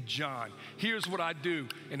name John. Here's what I do,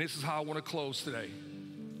 and this is how I want to close today.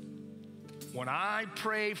 When I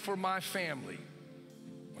pray for my family,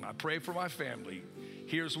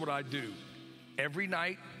 here's what I do. every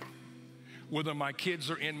night, whether my kids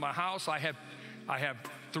are in my house. I have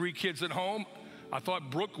 3 kids at home. I thought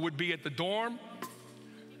Brooke would be at the dorm,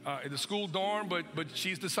 in the school dorm, but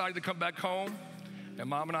she's decided to come back home. And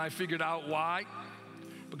Mom and I figured out why.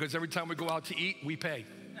 Because every time we go out to eat, we pay.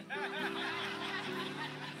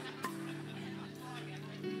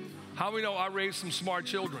 How many know I raised some smart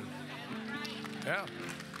children? Yeah.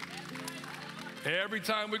 Every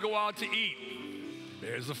time we go out to eat,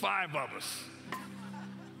 there's the 5 of us.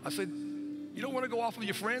 I said, you don't want to go off with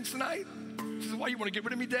your friends tonight? She said, why, you want to get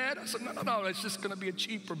rid of me, Dad? I said, no, that's just going to be a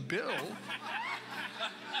cheaper bill.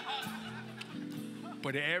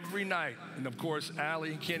 But every night, and of course, Allie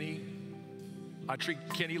and Kenny, I treat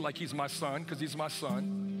Kenny like he's my son, because he's my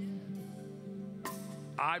son.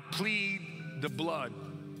 I plead the blood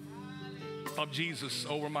of Jesus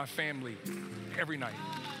over my family every night,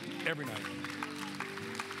 every night.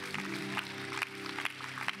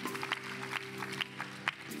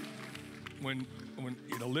 When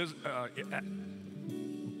you know,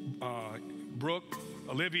 Brooke,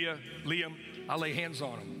 Olivia, Liam, I lay hands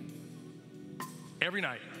on them every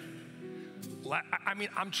night. I mean,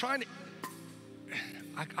 I'm trying to,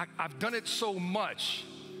 I've done it so much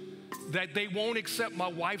that they won't accept my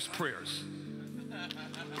wife's prayers.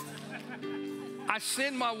 I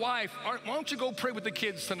send my wife, why don't you go pray with the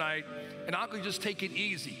kids tonight, and I can just take it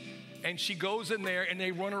easy. And she goes in there and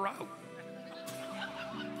they run her out.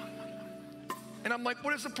 And I'm like,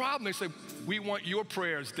 what is the problem? They say, we want your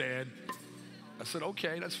prayers, Dad. I said,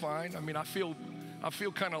 okay, that's fine. I mean, I feel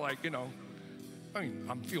kind of like, you know, I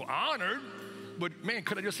feel honored, but man,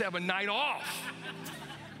 could I just have a night off?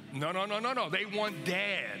 No. They want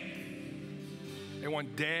Dad. They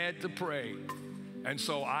want Dad to pray. And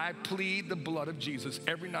so I plead the blood of Jesus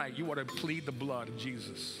every night. You want to plead the blood of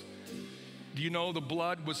Jesus. Do you know the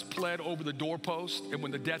blood was pled over the doorpost, and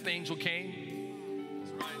when the death angel came,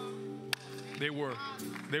 they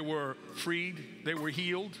were freed, they were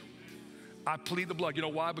healed. I plead the blood. You know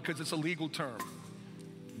why? Because it's a legal term.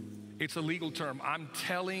 It's a legal term. I'm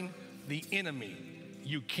telling the enemy,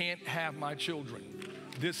 you can't have my children.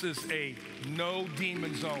 This is a no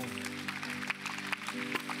demon zone.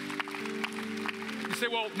 You say,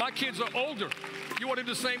 well, my kids are older. You want to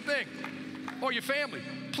do the same thing. Or your family.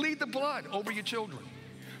 Plead the blood over your children.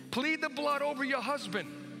 Plead the blood over your husband.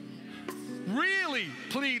 Really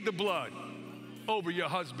plead the blood over your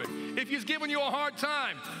husband. If he's giving you a hard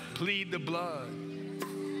time, plead the blood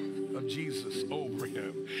of Jesus over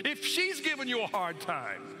him. If she's giving you a hard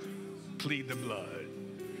time, plead the blood.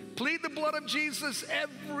 Plead the blood of Jesus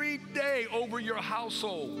every day over your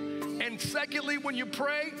household. And secondly, when you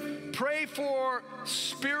pray, pray for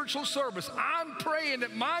spiritual service. I'm praying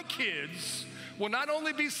that my kids will not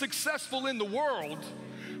only be successful in the world,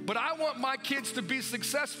 but I want my kids to be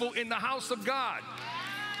successful in the house of God.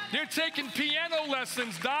 They're taking piano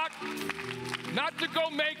lessons, Doc, not to go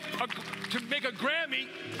make a Grammy.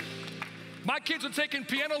 My kids are taking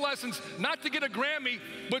piano lessons not to get a Grammy,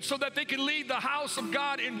 but so that they can lead the house of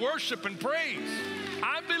God in worship and praise.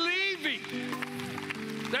 I'm believing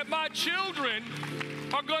that my children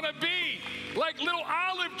are going to be like little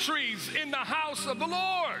olive trees in the house of the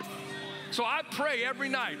Lord. So I pray every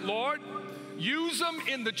night, Lord, use them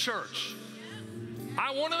in the church.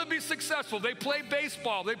 I want them to be successful. They play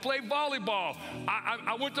baseball. They play volleyball.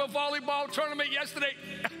 I went to a volleyball tournament yesterday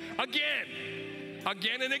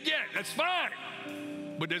again and again. That's fine.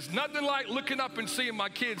 But there's nothing like looking up and seeing my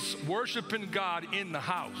kids worshiping God in the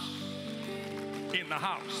house. In the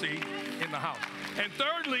house, see? In the house. And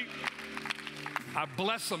thirdly, I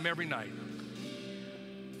bless them every night.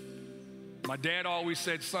 My dad always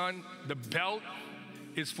said, son, the belt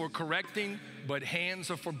is for correcting, but hands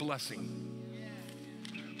are for blessing.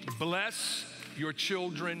 Bless your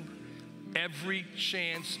children every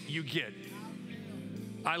chance you get.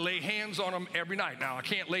 I lay hands on them every night. Now, I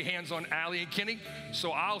can't lay hands on Allie and Kenny,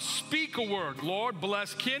 so I'll speak a word. Lord,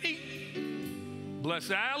 bless Kenny, bless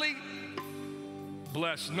Allie,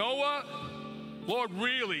 bless Noah. Lord,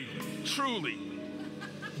 really, truly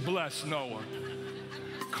bless Noah.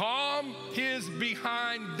 Calm his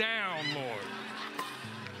behind down, Lord.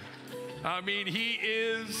 I mean, he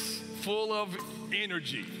is full of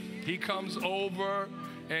energy. He comes over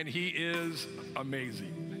and he is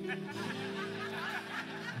amazing.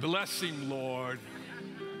 Bless him, Lord.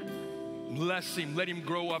 Bless him. Let him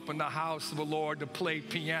grow up in the house of the Lord to play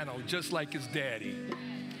piano just like his daddy.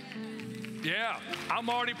 Yeah, I'm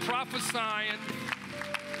already prophesying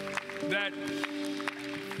that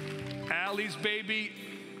Allie's baby,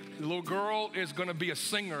 the little girl, is going to be a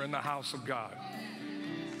singer in the house of God.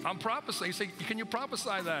 I'm prophesying. You say, can you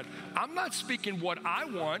prophesy that? I'm not speaking what I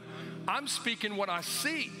want. I'm speaking what I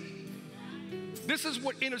see. This is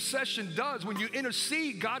what intercession does. When you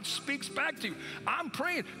intercede, God speaks back to you. I'm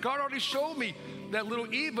praying. God already showed me that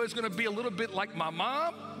little Eva is going to be a little bit like my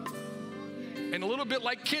mom and a little bit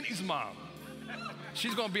like Kenny's mom.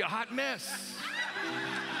 She's going to be a hot mess.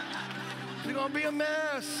 She's going to be a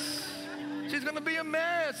mess. She's going to be a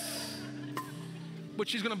mess. But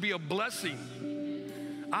she's going to be a blessing.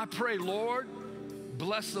 I pray, Lord,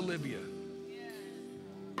 bless Olivia.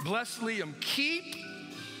 Bless Liam. Keep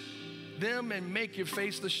them and make your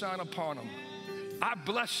face to shine upon them. I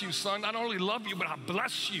bless you, son. I don't only love you, but I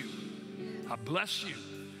bless you. I bless you.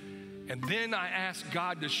 And then I ask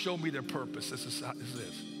God to show me their purpose. This is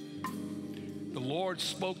this. The Lord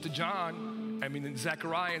spoke to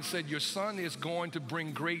Zechariah and said, your son is going to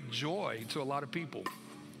bring great joy to a lot of people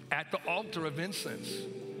at the altar of incense.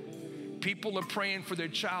 People are praying for their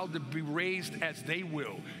child to be raised as they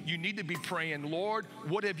will. You need to be praying, Lord,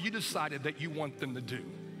 what have you decided that you want them to do?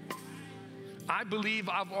 I believe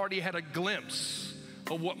I've already had a glimpse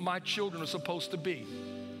of what my children are supposed to be.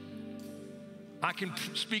 I can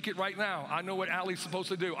speak it right now. I know what Allie's supposed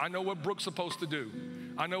to do. I know what Brooke's supposed to do.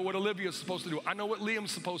 I know what Olivia's supposed to do. I know what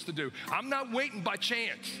Liam's supposed to do. I'm not waiting by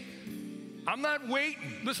chance. I'm not waiting.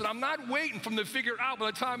 Listen, I'm not waiting for them to figure it out by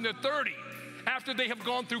the time they're 30, after they have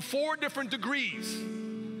gone through 4 different degrees.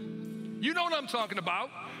 You know what I'm talking about.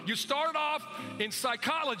 You started off in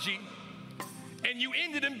psychology and you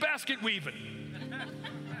ended in basket weaving.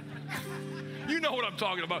 You know what I'm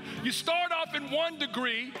talking about. You start off in 1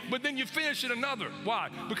 degree, but then you finish in another. Why?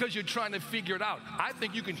 Because you're trying to figure it out. I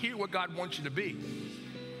think you can hear what God wants you to be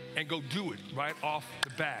and go do it right off the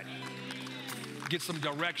bat. Get some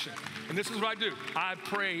direction. And this is what I do. I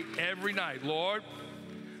pray every night. Lord,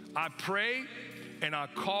 I pray and I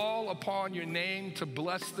call upon your name to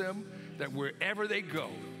bless them, that wherever they go,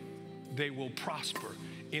 they will prosper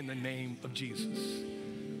in the name of Jesus.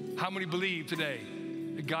 How many believe today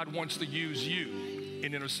that God wants to use you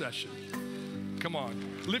in intercession? Come on,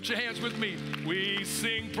 lift your hands with me. We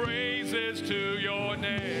sing praises to your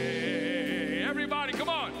name. Everybody, come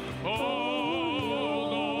on.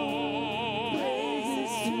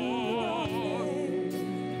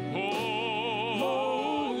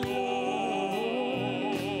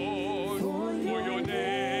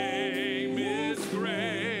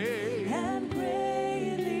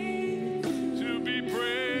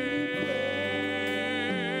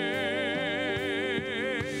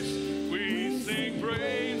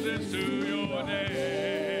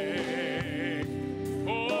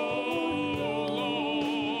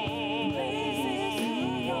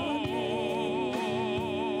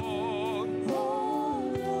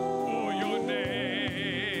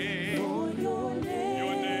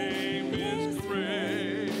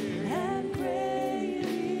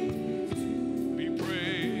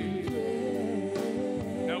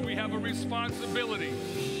 Responsibility.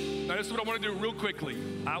 Now, this is what I want to do real quickly.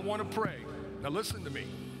 I want to pray. Now, listen to me.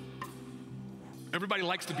 Everybody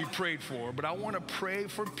likes to be prayed for, but I want to pray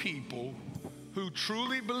for people who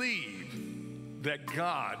truly believe that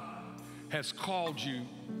God has called you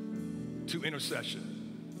to intercession.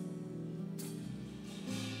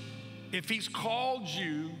 If He's called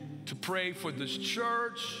you to pray for this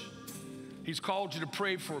church, He's called you to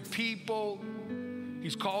pray for people,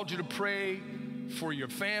 He's called you to pray for your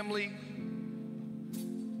family.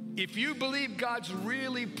 If you believe God's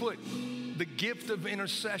really put the gift of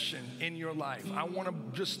intercession in your life, I want to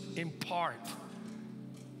just impart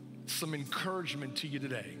some encouragement to you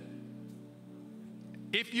today.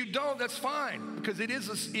 If you don't, that's fine, because it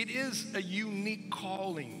is a unique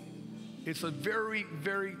calling. It's a very,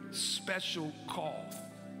 very special call.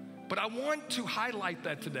 But I want to highlight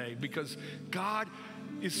that today because God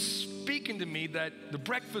is speaking to me that the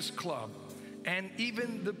Breakfast Club and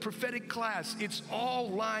even the prophetic class, it's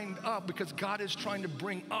all lined up because God is trying to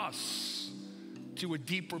bring us to a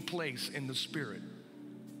deeper place in the Spirit.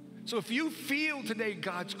 So if you feel today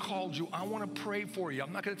God's called you, I want to pray for you.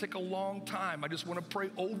 I'm not going to take a long time. I just want to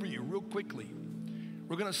pray over you real quickly.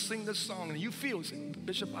 We're going to sing this song, and you feel,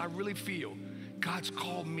 Bishop, I really feel God's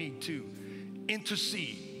called me to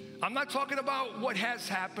intercede. I'm not talking about what has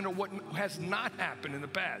happened or what has not happened in the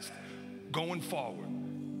past. Going forward,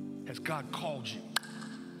 has God called you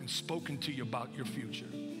and spoken to you about your future?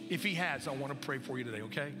 If He has, I want to pray for you today,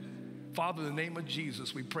 okay? Father, in the name of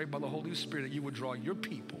Jesus, we pray by the Holy Spirit that you would draw your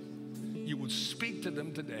people. You would speak to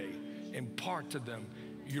them today, impart to them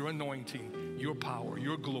your anointing, your power,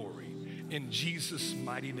 your glory. In Jesus'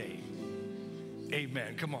 mighty name,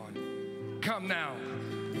 amen. Come on. Come now.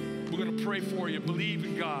 We're going to pray for you. Believe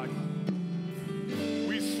in God.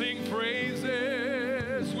 We sing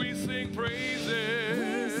praises. We sing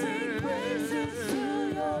praises. We sing praises to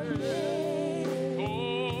your name.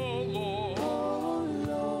 Oh, Lord. Oh,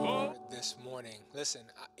 Lord. This morning. Listen,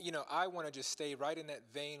 I want to just stay right in that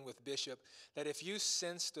vein with Bishop, that if you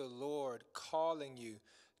sense the Lord calling you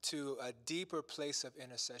to a deeper place of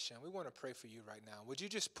intercession, we want to pray for you right now. Would you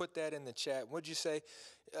just put that in the chat? Would you say,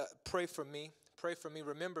 pray for me? Pray for me.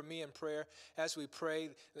 Remember me in prayer as we pray.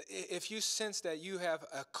 If you sense that you have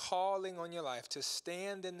a calling on your life to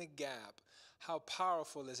stand in the gap, how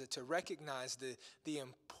powerful is it to recognize the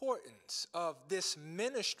importance of this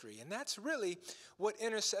ministry? And that's really what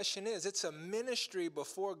intercession is. It's a ministry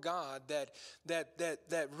before God that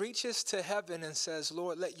reaches to heaven and says,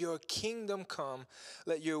 Lord, let your kingdom come,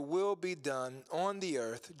 let your will be done on the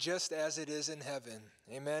earth just as it is in heaven.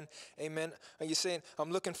 Amen. Amen. Are you saying,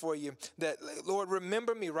 I'm looking for you, that, Lord,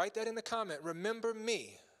 remember me. Write that in the comment. Remember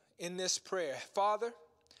me in this prayer. Father,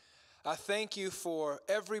 I thank you for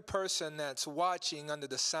every person that's watching under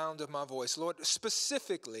the sound of my voice. Lord,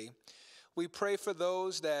 specifically, we pray for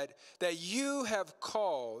those that you have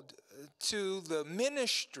called to the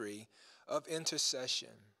ministry of intercession.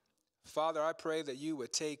 Father, I pray that you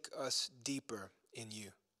would take us deeper in you.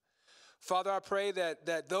 Father, I pray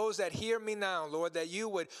that those that hear me now, Lord, that you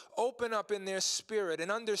would open up in their spirit an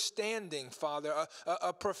understanding, Father,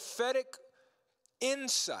 a prophetic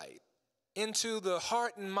insight into the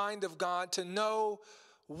heart and mind of God to know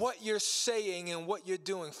what you're saying and what you're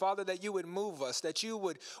doing. Father, that you would move us, that you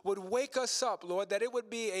would wake us up, Lord, that it would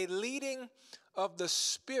be a leading of the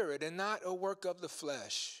Spirit and not a work of the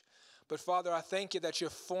flesh. But Father, I thank you that you're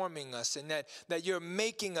forming us and that you're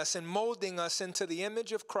making us and molding us into the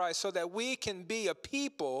image of Christ so that we can be a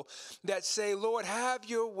people that say, Lord, have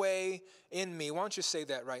your way in me. Why don't you say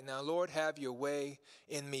that right now? Lord, have your way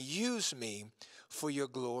in me. Use me for your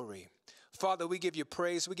glory. Father, we give you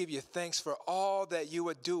praise. We give you thanks for all that you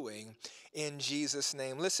are doing in Jesus'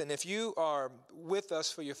 name. Listen, if you are with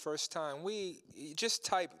us for your first time, we just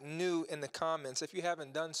type new in the comments. If you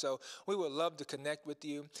haven't done so, we would love to connect with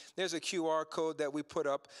you. There's a QR code that we put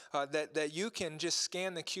up that you can just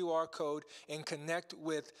scan the QR code and connect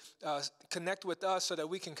with us so that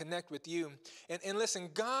we can connect with you. And listen,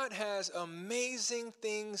 God has amazing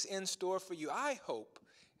things in store for you. I hope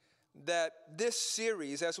that this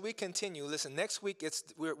series, as we continue, listen, next week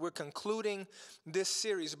we're concluding this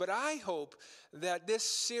series, but I hope that this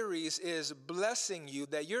series is blessing you,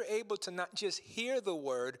 that you're able to not just hear the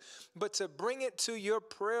word, but to bring it to your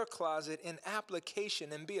prayer closet in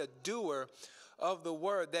application and be a doer of the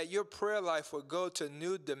word, that your prayer life will go to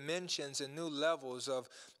new dimensions and new levels of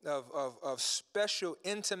special,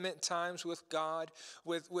 intimate times with God,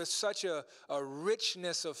 with such a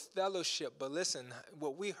richness of fellowship. But listen,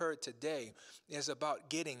 what we heard today is about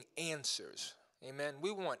getting answers. Amen. We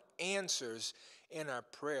want answers in our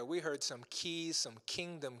prayer. We heard some keys, some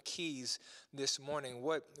kingdom keys this morning.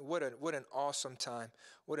 What an awesome time.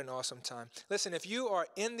 What an awesome time. Listen, if you are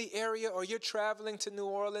in the area or you're traveling to New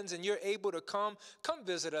Orleans and you're able to come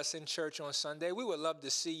visit us in church on Sunday. We would love to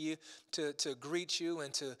see you, to greet you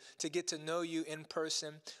and to get to know you in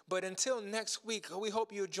person. But until next week, we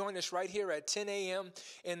hope you'll join us right here at 10 a.m.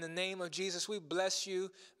 in the name of Jesus. We bless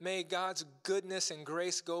you. May God's goodness and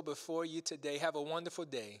grace go before you today. Have a wonderful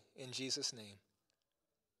day in Jesus' name.